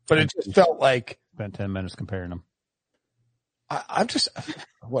 but it just felt like spent 10 minutes comparing them. I'm just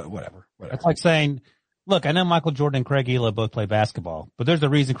whatever. It's like saying, look, I know Michael Jordan and Craig Elo both play basketball, but there's a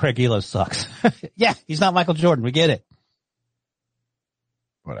reason Craig Elo sucks. Yeah, he's not Michael Jordan. We get it.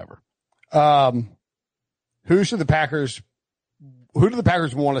 Whatever. Who do the Packers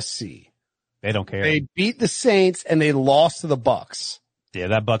want to see? They don't care. They beat the Saints and they lost to the Bucks. Yeah,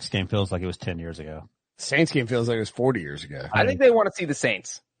 that Bucks game feels like it was 10 years ago. The Saints game feels like it was 40 years ago. I think they want to see the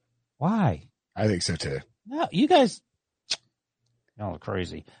Saints. Why? I think so too. No, you guys, y'all are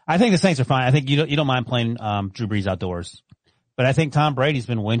crazy. I think the Saints are fine. I think you don't mind playing Drew Brees outdoors, but I think Tom Brady's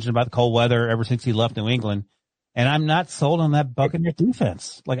been whinging about the cold weather ever since he left New England, and I'm not sold on that Buccaneers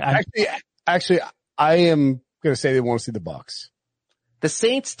defense. Like, actually, I am going to say they want to see the Bucks. The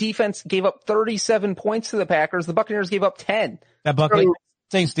Saints defense gave up 37 points to the Packers. The Buccaneers gave up 10. That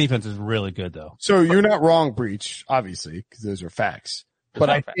Saints defense is really good, though. So you're not wrong, Breach, obviously, because those are facts.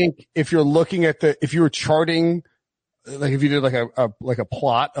 But I think if you're looking at if you were charting, like if you did like a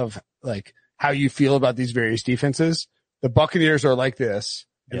plot of like how you feel about these various defenses, the Buccaneers are like this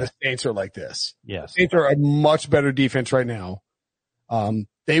and the Saints are like this. Yes. The Saints are a much better defense right now.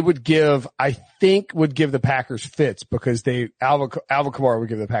 They would give the Packers fits because Alvin Kamara would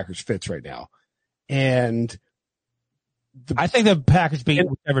give the Packers fits right now. And I think the Packers beat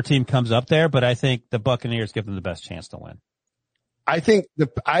whichever team comes up there, but I think the Buccaneers give them the best chance to win. I think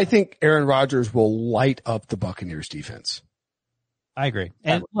Aaron Rodgers will light up the Buccaneers defense. I agree.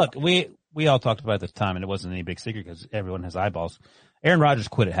 And look, we all talked about it at the time and it wasn't any big secret because everyone has eyeballs. Aaron Rodgers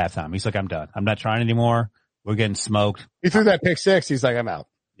quit at halftime. He's like, I'm done. I'm not trying anymore. We're getting smoked. He threw that pick six. He's like, I'm out.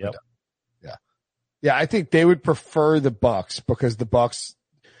 Yep. Yeah. I think they would prefer the Bucks because the Bucks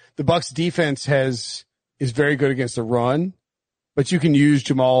defense is very good against the run, but you can use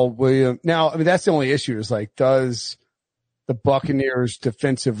Jamal Williams. Now, I mean, that's the only issue is like, does the Buccaneers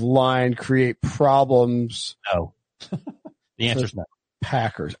defensive line create problems? No. The answer is no.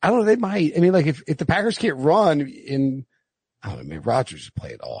 Packers. I don't know. They might. I mean, like if the Packers can't run I don't know, man, Rodgers is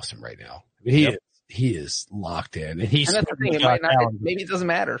playing awesome right now. I mean, he is locked in. And that's the thing. Maybe it doesn't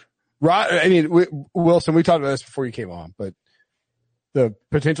matter. Wilson, we talked about this before you came on, but the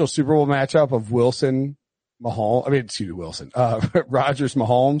potential Super Bowl matchup of Rodgers,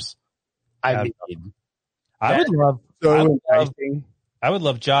 Mahomes. I would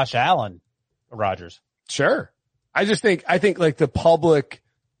love Josh Allen or Rodgers. Sure. I think like the public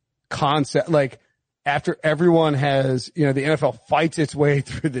concept, like after everyone has, the NFL fights its way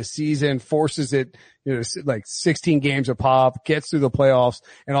through the season, forces it, like 16 games a pop, gets through the playoffs,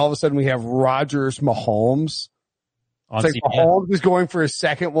 and all of a sudden we have Rodgers, Mahomes. It's like Mahomes is going for his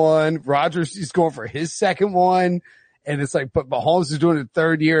second one. Rodgers is going for his second one. And it's like, but Mahomes is doing it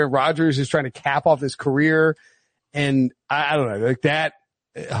third year. Rodgers is trying to cap off his career. And I don't know, like that.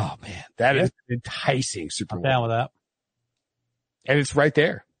 Oh man, that is enticing Super Bowl. I'm down with that. And it's right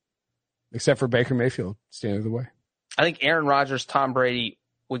there. Except for Baker Mayfield standing in the way. I think Aaron Rodgers, Tom Brady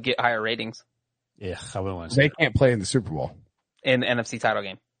would get higher ratings. Yeah, I wouldn't want to say they can't play in the Super Bowl. In the NFC title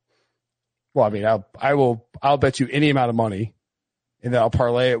game. Well, I mean, I'll bet you any amount of money and then I'll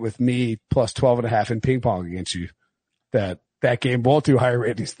parlay it with me plus 12.5 in ping pong against you that game won't do higher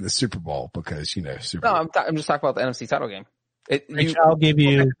ratings than the Super Bowl because, Super Bowl. I'm just talking about the NFC title game. I'll give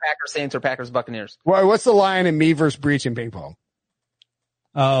you Packers Saints or Packers Buccaneers. Well, what's the line in me versus Breach in ping pong?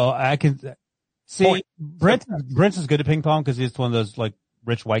 Oh, I can see Brenton's good at ping pong because it's one of those like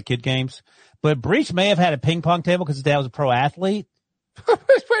rich white kid games. But Breach may have had a ping pong table because his dad was a pro athlete.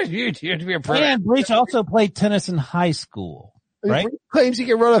 What you have to be a pro? And Breach also played tennis in high school, right? Breach claims he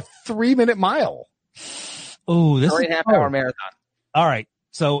can run a 3-minute mile. Oh, this is 3.5-hour marathon. All right,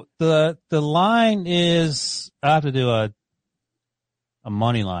 so the line is I have to do a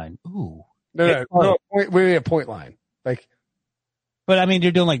money line. Ooh, no, we a point line, like. But I mean,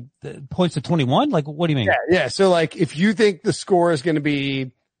 you're doing like points to 21. Like, what do you mean? Yeah. So like, if you think the score is going to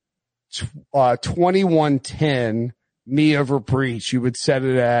be 21-10, me over Breach, you would set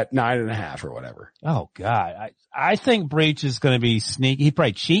it at 9.5 or whatever. Oh God, I think Breach is going to be sneaky. He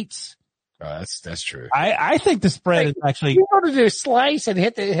probably cheats. Oh, that's true. I think the spread is actually. You want to do a slice and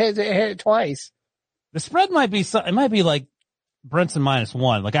hit it twice. The spread might be like Brinson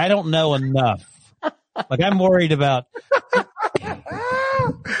 -1. Like I don't know enough. Like I'm worried about.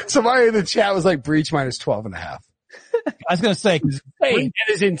 Somebody in the chat was like Breach -12.5. I was going to say, that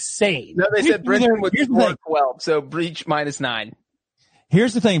is insane. No, they said Brinson would score 12, so Breach -9.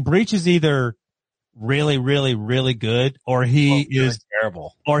 Here's the thing. Breach is either really, really, really good or he is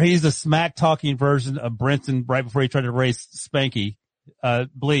terrible. Or he's the smack talking version of Brinson right before he tried to race Spanky,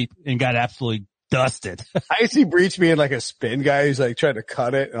 Bleep and got absolutely dusted. I see Breach being like a spin guy who's like trying to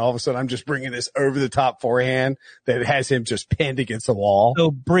cut it, and all of a sudden I'm just bringing this over the top forehand that has him just pinned against the wall.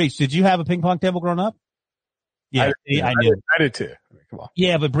 So, Breach, did you have a ping pong table growing up? Yeah, I knew. I did too. I mean, come on.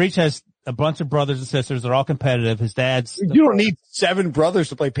 Yeah, but Breach has a bunch of brothers and sisters. They're all competitive. His dad's. You don't need 7 brothers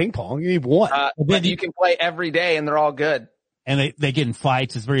to play ping pong. You need 1. But you can play every day and they're all good. And they get in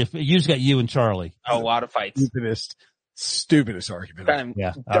fights. It's very, you just got you and Charlie. A lot of fights. Stupidest argument.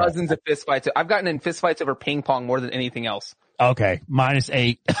 Dozens of fist fights. I've gotten in fist fights over ping pong more than anything else. Okay.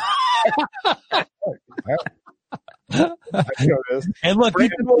 -8. And look,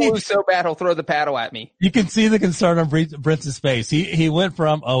 Brandon will lose so bad he'll throw the paddle at me. You can see the concern on Brentz's face. He went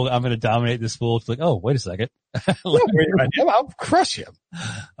from, I'm going to dominate this fool, to like, oh, wait a second. I'll crush him.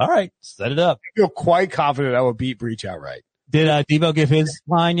 All right, set it up. I feel quite confident I will beat Breach outright. Did Debo give his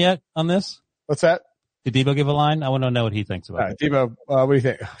line yet on this? What's that? Did Debo give a line? I want to know what he thinks about it. Debo, what do you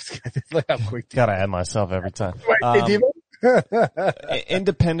think? Look how quick. Gotta add myself every time. Hey, Debo?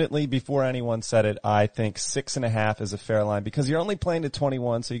 Independently, before anyone said it, I think 6.5 is a fair line because you're only playing to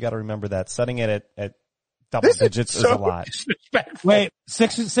 21, so you got to remember that. Setting it at double digits is a lot. Wait,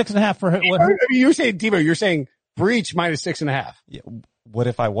 6.5 for what? I mean, you're saying Debo, you're saying Breach -6.5. Yeah, what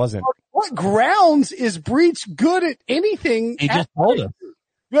if I wasn't? What grounds is Breach good at anything? He just told us.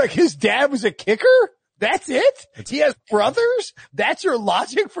 You're like, his dad was a kicker? That's it? He has brothers? That's your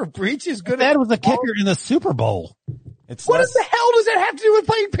logic for Breach is good? His dad was a kicker in the Super Bowl. What the hell does that have to do with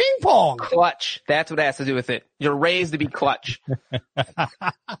playing ping pong? Clutch. That's what it has to do with it. You're raised to be clutch.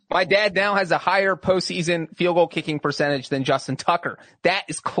 My dad now has a higher postseason field goal kicking percentage than Justin Tucker. That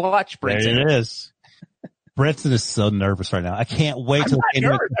is clutch, Brinson. There it is. Brinson is so nervous right now. I can't wait till the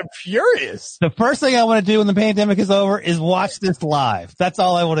pandemic. I'm furious. The first thing I want to do when the pandemic is over is watch this live. That's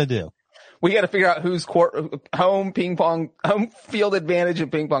all I want to do. We got to figure out whose home field advantage in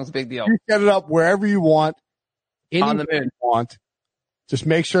ping pong's a big deal. You set it up wherever you want. On the moon. You want. Just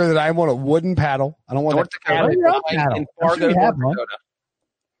make sure that I want a wooden paddle. I don't want North Dakota. In Fargo, North Dakota.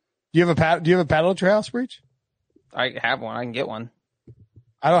 Do you have a paddle at your house, Breach? I have one. I can get one.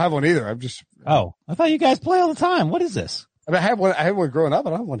 I don't have one either. Oh, I thought you guys play all the time. What is this? I mean, I had one growing up,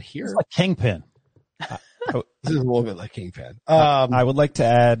 but I don't have one here. It's like Kingpin. This is a little bit like Kingpin. I would like to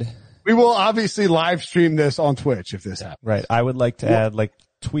add. We will obviously live stream this on Twitch if this happens. Right. I would like to add,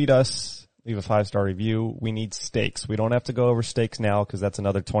 tweet us. Leave a 5-star review. We need stakes. We don't have to go over stakes now because that's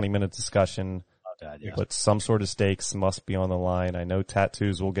another 20-minute discussion. Oh, God, yeah. But some sort of stakes must be on the line. I know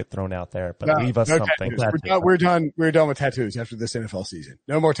tattoos will get thrown out there, but leave us something. We're done with tattoos after this NFL season.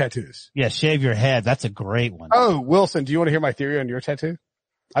 No more tattoos. Yeah, shave your head. That's a great one. Oh, Wilson, do you want to hear my theory on your tattoo?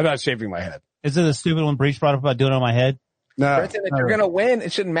 I'm not shaving my head. Is it a stupid one Breach brought up about doing it on my head? No. Brenton, if you're going to win,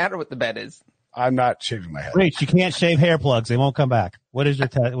 it shouldn't matter what the bet is. I'm not shaving my head. Breach, you can't shave hair plugs. They won't come back. What is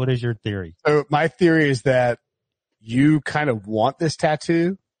your theory? So my theory is that you kind of want this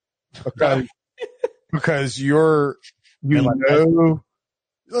tattoo because you're in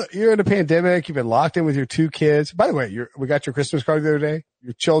a pandemic. You've been locked in with your 2 kids. By the way, we got your Christmas card the other day.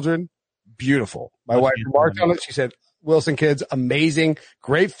 Your children, beautiful. My wife remarked on it. She said, Wilson kids, amazing.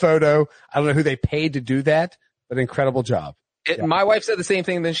 Great photo. I don't know who they paid to do that, but incredible job. My wife said the same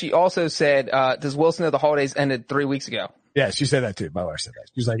thing. Then she also said, does Wilson know the holidays ended 3 weeks ago? Yeah, she said that too. My wife said that.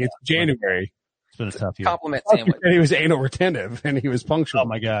 She was like, it's January. It's been a tough year. Compliment sandwich. He was anal retentive and he was punctual. Oh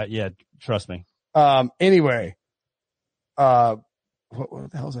my God. Yeah. Trust me. Anyway, what the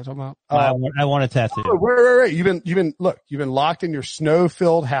hell is I talking about? I want a tattoo. Wait. You've been locked in your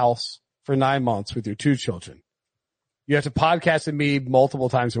snow-filled house for 9 months with your 2 children. You have to podcast with me multiple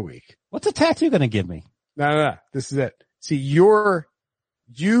times a week. What's a tattoo going to give me? No. This is it. See,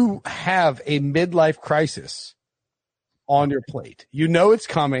 you have a midlife crisis on your plate. You know it's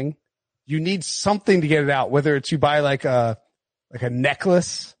coming. You need something to get it out, whether it's you buy like a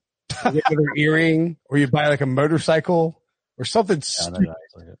necklace, you get another earring, or you buy like a motorcycle or something stupid.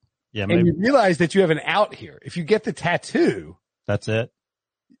 Yeah, maybe. And you realize that you have an out here. If you get the tattoo, that's it.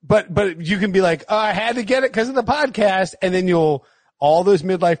 But you can be like, oh, I had to get it because of the podcast, and then all those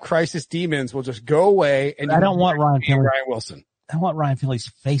midlife crisis demons will just go away. And I don't want Ryan Wilson. I want Ryan Finley's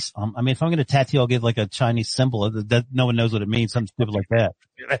face on. I mean, if I'm going to tattoo, I'll get like a Chinese symbol that no one knows what it means, something stupid like that.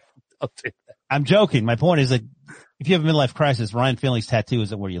 I'm joking. My point is that if you have a midlife crisis, Ryan Finley's tattoo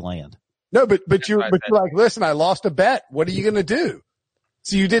isn't where you land. No, but you're like, listen, I lost a bet. What are you going to do?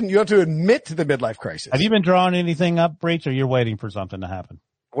 So you have to admit to the midlife crisis. Have you been drawing anything up, Breach, or you're waiting for something to happen?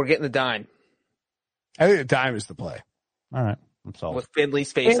 We're getting the dime. I think the dime is the play. All right. I'm solid. With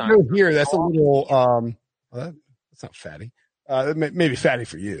Finley's face on it. Here, that's a little, that's not fatty. Maybe fatty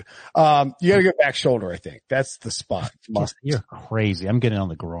for you. You got to go back shoulder, I think. That's the spot. You're crazy. I'm getting on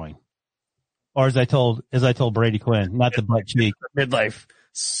the groin. Or as I told Brady Quinn, not the butt cheek. Midlife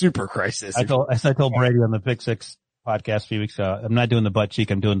super crisis. I told Brady on the Pick Six podcast a few weeks ago, I'm not doing the butt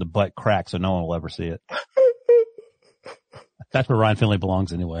cheek, I'm doing the butt crack, so no one will ever see it. That's where Ryan Finley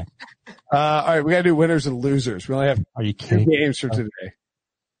belongs anyway. All right, we got to do winners and losers. We only have Are you 2 kidding? games for today.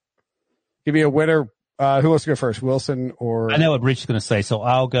 Give me a winner. Who wants to go first, Wilson or? I know what Breach is going to say, so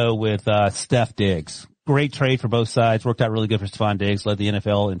I'll go with Steph Diggs. Great trade for both sides. Worked out really good for Stephon Diggs. Led the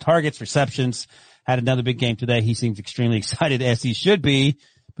NFL in targets, receptions. Had another big game today. He seems extremely excited, as he should be,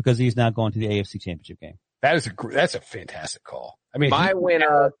 because he's now going to the AFC Championship game. That's a fantastic call. I mean, My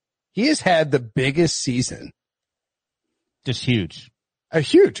winner. He has had the biggest season. Just huge.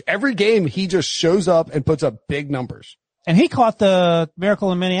 Huge. Every game he just shows up and puts up big numbers. And he caught the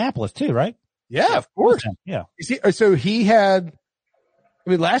miracle in Minneapolis too, right? Yeah, of course. Yeah. You see, so he had,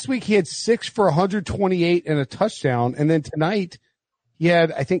 last week he had 6 for 128 and a touchdown. And then tonight he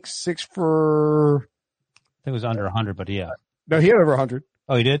had, I think 6 for, I think it was under 100, but yeah. No, he had over 100.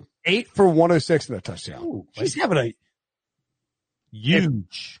 Oh, he did? 8 for 106 and a touchdown. Ooh, he's having a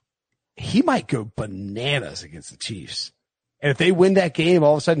huge. He might go bananas against the Chiefs. And if they win that game,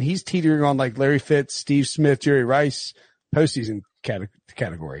 all of a sudden he's teetering on like Larry Fitz, Steve Smith, Jerry Rice postseason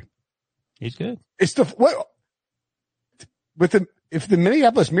category. He's good. It's if the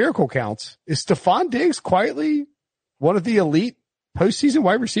Minneapolis Miracle counts, is Stephon Diggs quietly one of the elite postseason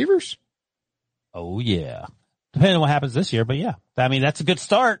wide receivers? Oh yeah. Depending on what happens this year, but yeah. I mean, that's a good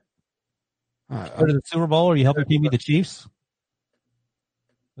start. Go to the Super Bowl, or you helping team beat the Chiefs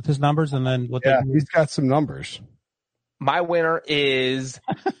with his numbers, and then what? Yeah, he's got some numbers. My winner is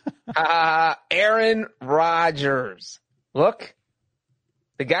Aaron Rodgers. Look,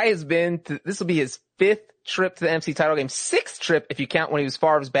 the guy has been this will be his 5th trip to the NFC title game, 6th trip if you count when he was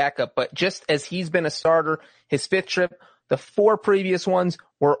Favre's backup. But just as he's been a starter, his 5th trip, the 4 previous ones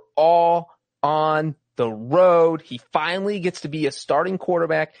were all on the road. He finally gets to be a starting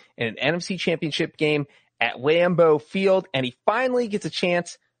quarterback in an NFC championship game at Lambeau Field, and he finally gets a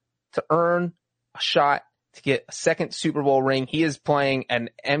chance to earn a shot to get a 2nd Super Bowl ring. He is playing an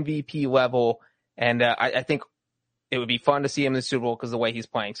MVP level, and I think it would be fun to see him in the Super Bowl because of the way he's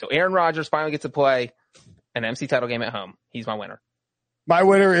playing. So Aaron Rodgers finally gets to play an MC title game at home. He's my winner. My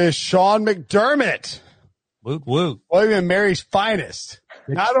winner is Sean McDermott. Woot woot. William & Mary's finest.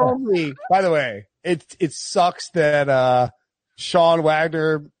 Not only, by the way, it sucks that Sean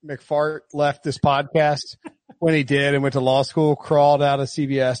Wagner McFart left this podcast when he did and went to law school, crawled out of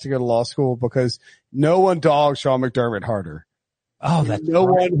CBS to go to law school, because no one dogged Sean McDermott harder. Oh, that's no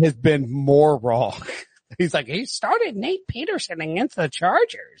one has been more wrong. He's like, he started Nate Peterson against the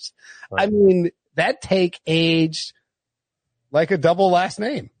Chargers. Right. I mean, that take aged like a double last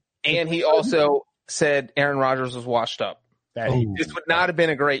name. And he also said Aaron Rodgers was washed up. This would not have been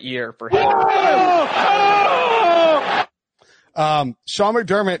a great year for him. Sean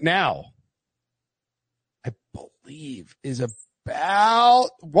McDermott now, I believe, is about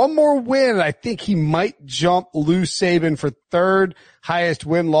one more win. I think he might jump Lou Saban for 3rd highest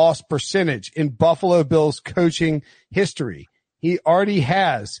win-loss percentage in Buffalo Bills coaching history. He already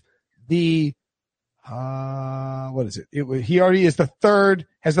has the, what is it? He already is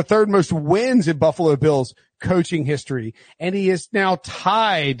has the 3rd most wins in Buffalo Bills coaching history. And he is now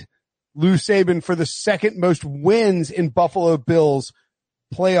tied Lou Saban for the 2nd most wins in Buffalo Bills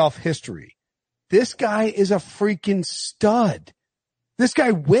playoff history. This guy is a freaking stud. This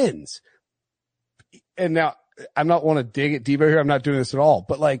guy wins. And now I'm not want to dig it deeper here. I'm not doing this at all,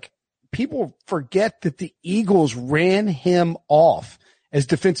 but like, people forget that the Eagles ran him off as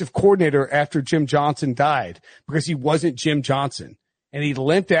defensive coordinator after Jim Johnson died because he wasn't Jim Johnson, and he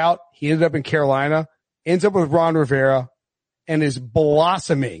limped out. He ended up in Carolina, ends up with Ron Rivera, and is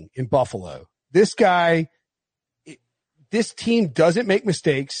blossoming in Buffalo. This guy, this team doesn't make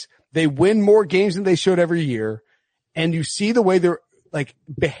mistakes. They win more games than they should every year. And you see the way they're like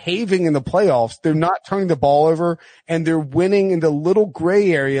behaving in the playoffs. They're not turning the ball over, and they're winning in the little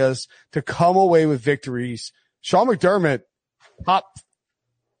gray areas to come away with victories. Sean McDermott,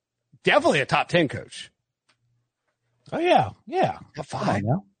 definitely a top 10 coach. Oh yeah. Yeah. Top 5.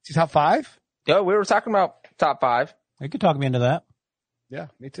 He's top 5. Yeah, we were talking about top 5. You could talk me into that. Yeah,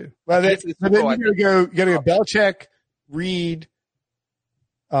 me too. Well, then you gotta go Belichick, Reed,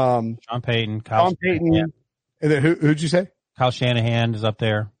 Sean Payton, Tom Payton. Yeah. And then who'd you say? Kyle Shanahan is up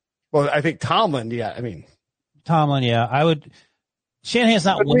there. Well, I think Tomlin. Yeah, I mean Tomlin. Yeah, I would. Shanahan's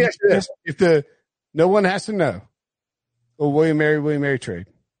not winning. If no one has to know. Well, William Mary trade.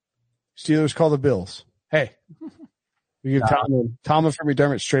 Steelers call the Bills. Hey, we give Tomlin from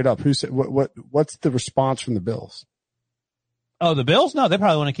McDermott straight up. Who said what's the response from the Bills? Oh, the Bills? No, they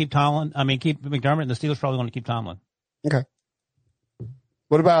probably want to keep Tomlin. Keep McDermott, and the Steelers probably want to keep Tomlin. Okay.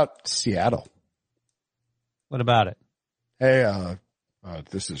 What about Seattle? What about it? Hey,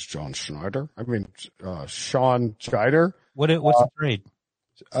 this is Sean Schneider. What's the trade?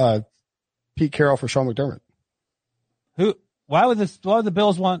 Pete Carroll for Sean McDermott. Why would the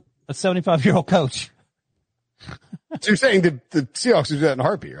Bills want a 75-year-old coach? So you're saying the Seahawks would do that in a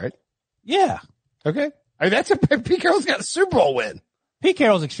heartbeat, right? Yeah. Okay. Pete Carroll's got a Super Bowl win. Pete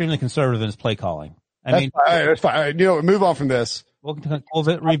Carroll's extremely conservative in his play calling. That's fine. All right, move on from this. We'll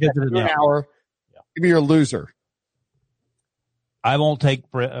revisit it now. An hour. Yeah. Give me your loser. I won't take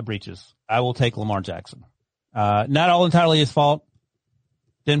breaches. I will take Lamar Jackson. Not all entirely his fault.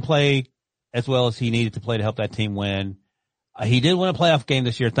 Didn't play as well as he needed to play to help that team win. He did win a playoff game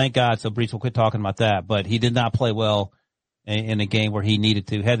this year, thank God, so Breach will quit talking about that, but he did not play well in a game where he needed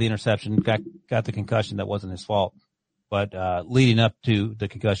to. Had the interception, got the concussion. That wasn't his fault. But leading up to the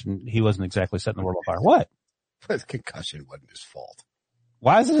concussion, he wasn't exactly setting the world on fire. What? The concussion wasn't his fault.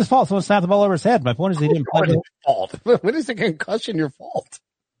 Why is it his fault? Someone snapped the ball over his head. My point is he didn't play. His fault. When is the concussion your fault?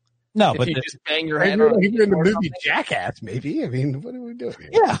 No, but you just bang your head on in the movie Jackass, maybe. What are we doing here?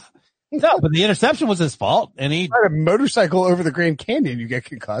 Yeah. No, but the interception was his fault, and he ride a motorcycle over the Grand Canyon. You get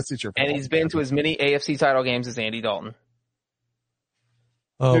concussed. It's your fault. And he's been to as many AFC title games as Andy Dalton.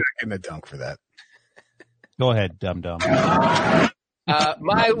 Oh, you're not getting a dunk for that. Go ahead, dum. My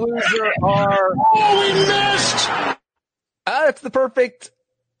loser are. Oh, we missed. That's the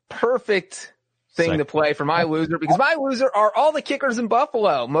perfect thing to play for my loser, because my loser are all the kickers in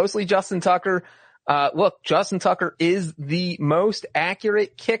Buffalo, mostly Justin Tucker. Look, Justin Tucker is the most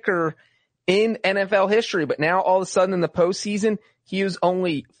accurate kicker in NFL history, but now all of a sudden in the postseason, he was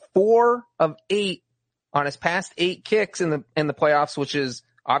only 4 of 8 on his past 8 kicks in the playoffs, which is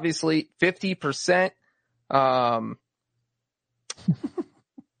obviously 50%.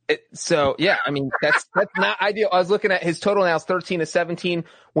 So yeah, that's not ideal. I was looking at his total now is 13 of 17,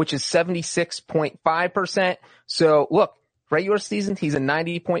 which is 76.5%. So look, regular season, he's a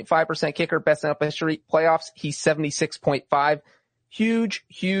 90.5% kicker, best in NFL history. Playoffs, he's 76.5.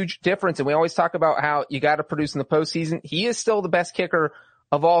 Huge difference. And we always talk about how you got to produce in the postseason. He is still the best kicker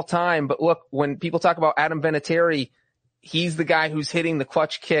of all time. But look, when people talk about Adam Vinatieri, he's the guy who's hitting the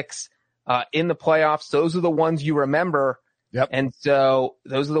clutch kicks in the playoffs. Those are the ones you remember. Yep. And so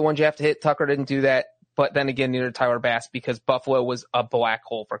those are the ones you have to hit. Tucker didn't do that. But then again, neither did Tyler Bass, because Buffalo was a black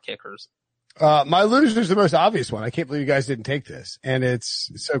hole for kickers. My loser is the most obvious one. I can't believe you guys didn't take this. And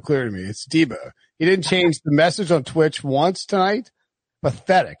it's so clear to me. It's Debo. He didn't change the message on Twitch once tonight.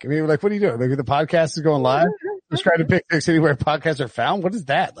 Pathetic. We're like, what are you doing? Like, the podcast is going live. Just trying to pick the city where podcasts are found. What is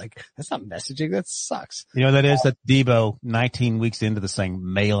that? Like, that's not messaging. That sucks. You know, that is that Debo 19 weeks into this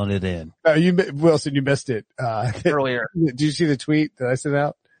thing, mailing it in. Wilson, you missed it. Earlier. Did you see the tweet that I sent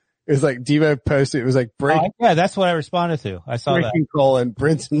out? It was like Debo posted. It was like yeah, that's what I responded to. I saw that.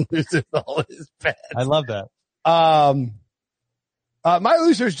 Brinson loses all his bets. I love that. My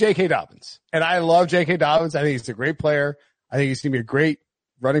loser is J.K. Dobbins, and I love J.K. Dobbins. I think he's a great player. I think he's going to be a great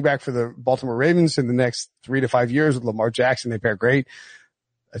running back for the Baltimore Ravens in the next 3 to 5 years with Lamar Jackson. They pair great.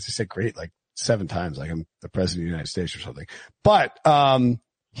 I just said great like 7 times, like I'm the president of the United States or something. But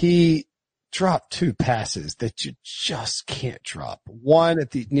he dropped 2 passes that you just can't drop. One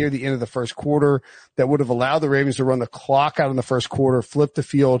near the end of the first quarter that would have allowed the Ravens to run the clock out in the first quarter, flip the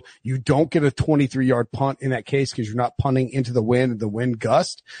field. You don't get a 23-yard punt in that case because you're not punting into the wind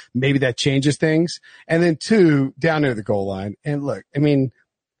gust. Maybe that changes things. And then 2 down near the goal line. And look,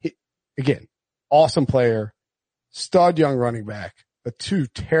 again, awesome player, stud young running back, but 2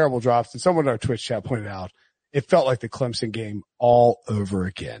 terrible drops. And someone in our Twitch chat pointed out, it felt like the Clemson game all over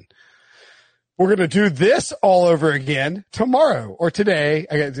again. We're going to do this all over again tomorrow or today.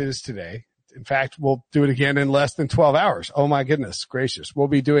 I got to do this today. In fact, we'll do it again in less than 12 hours. Oh my goodness gracious. We'll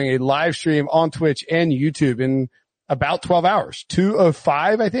be doing a live stream on Twitch and YouTube in about 12 hours,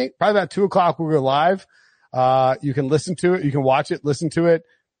 2:05, I think, probably about 2:00. We'll go live. You can listen to it. You can watch it, listen to it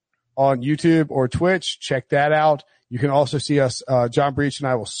on YouTube or Twitch. Check that out. You can also see us, John Breach and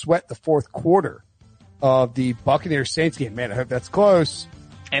I will sweat the fourth quarter of the Buccaneers Saints game. Man, I hope that's close.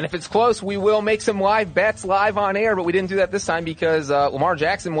 And if it's close, we will make some live bets live on air, but we didn't do that this time because Lamar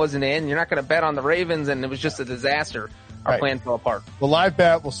Jackson wasn't in. You're not going to bet on the Ravens, and it was just a disaster. Our plan fell apart. We'll live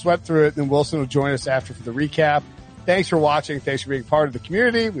bet. We'll sweat through it, and Wilson will join us after for the recap. Thanks for watching. Thanks for being part of the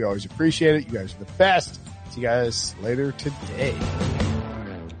community. We always appreciate it. You guys are the best. See you guys later today.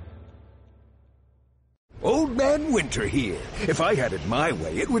 Oh, Old Man Winter here. If I had it my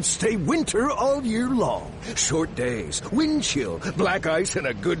way, it would stay winter all year long. Short days, wind chill, black ice, and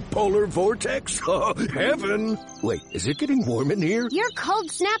a good polar vortex. Oh, heaven. Wait, is it getting warm in here? Your cold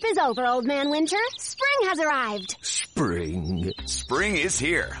snap is over, Old Man Winter. Spring has arrived. Spring. Spring is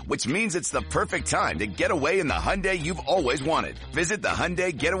here, which means it's the perfect time to get away in the Hyundai you've always wanted. Visit the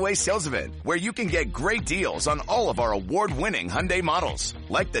Hyundai Getaway Sales Event, where you can get great deals on all of our award-winning Hyundai models,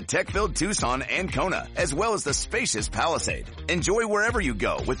 like the tech-filled Tucson and Kona, as well as the spacious Palisade. Enjoy wherever you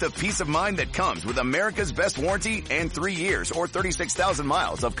go with the peace of mind that comes with America's best warranty and 3 years or 36,000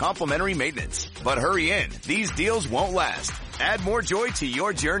 miles of complimentary maintenance. But hurry in, these deals won't last. Add more joy to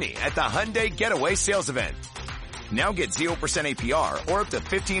your journey at the Hyundai Getaway Sales Event. Now get 0% APR or up to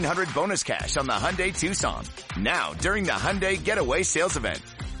 $1,500 bonus cash on the Hyundai Tucson. Now during the Hyundai Getaway Sales Event.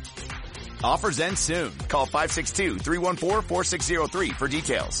 Offers end soon. Call 562-314-4603 for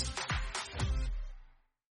details.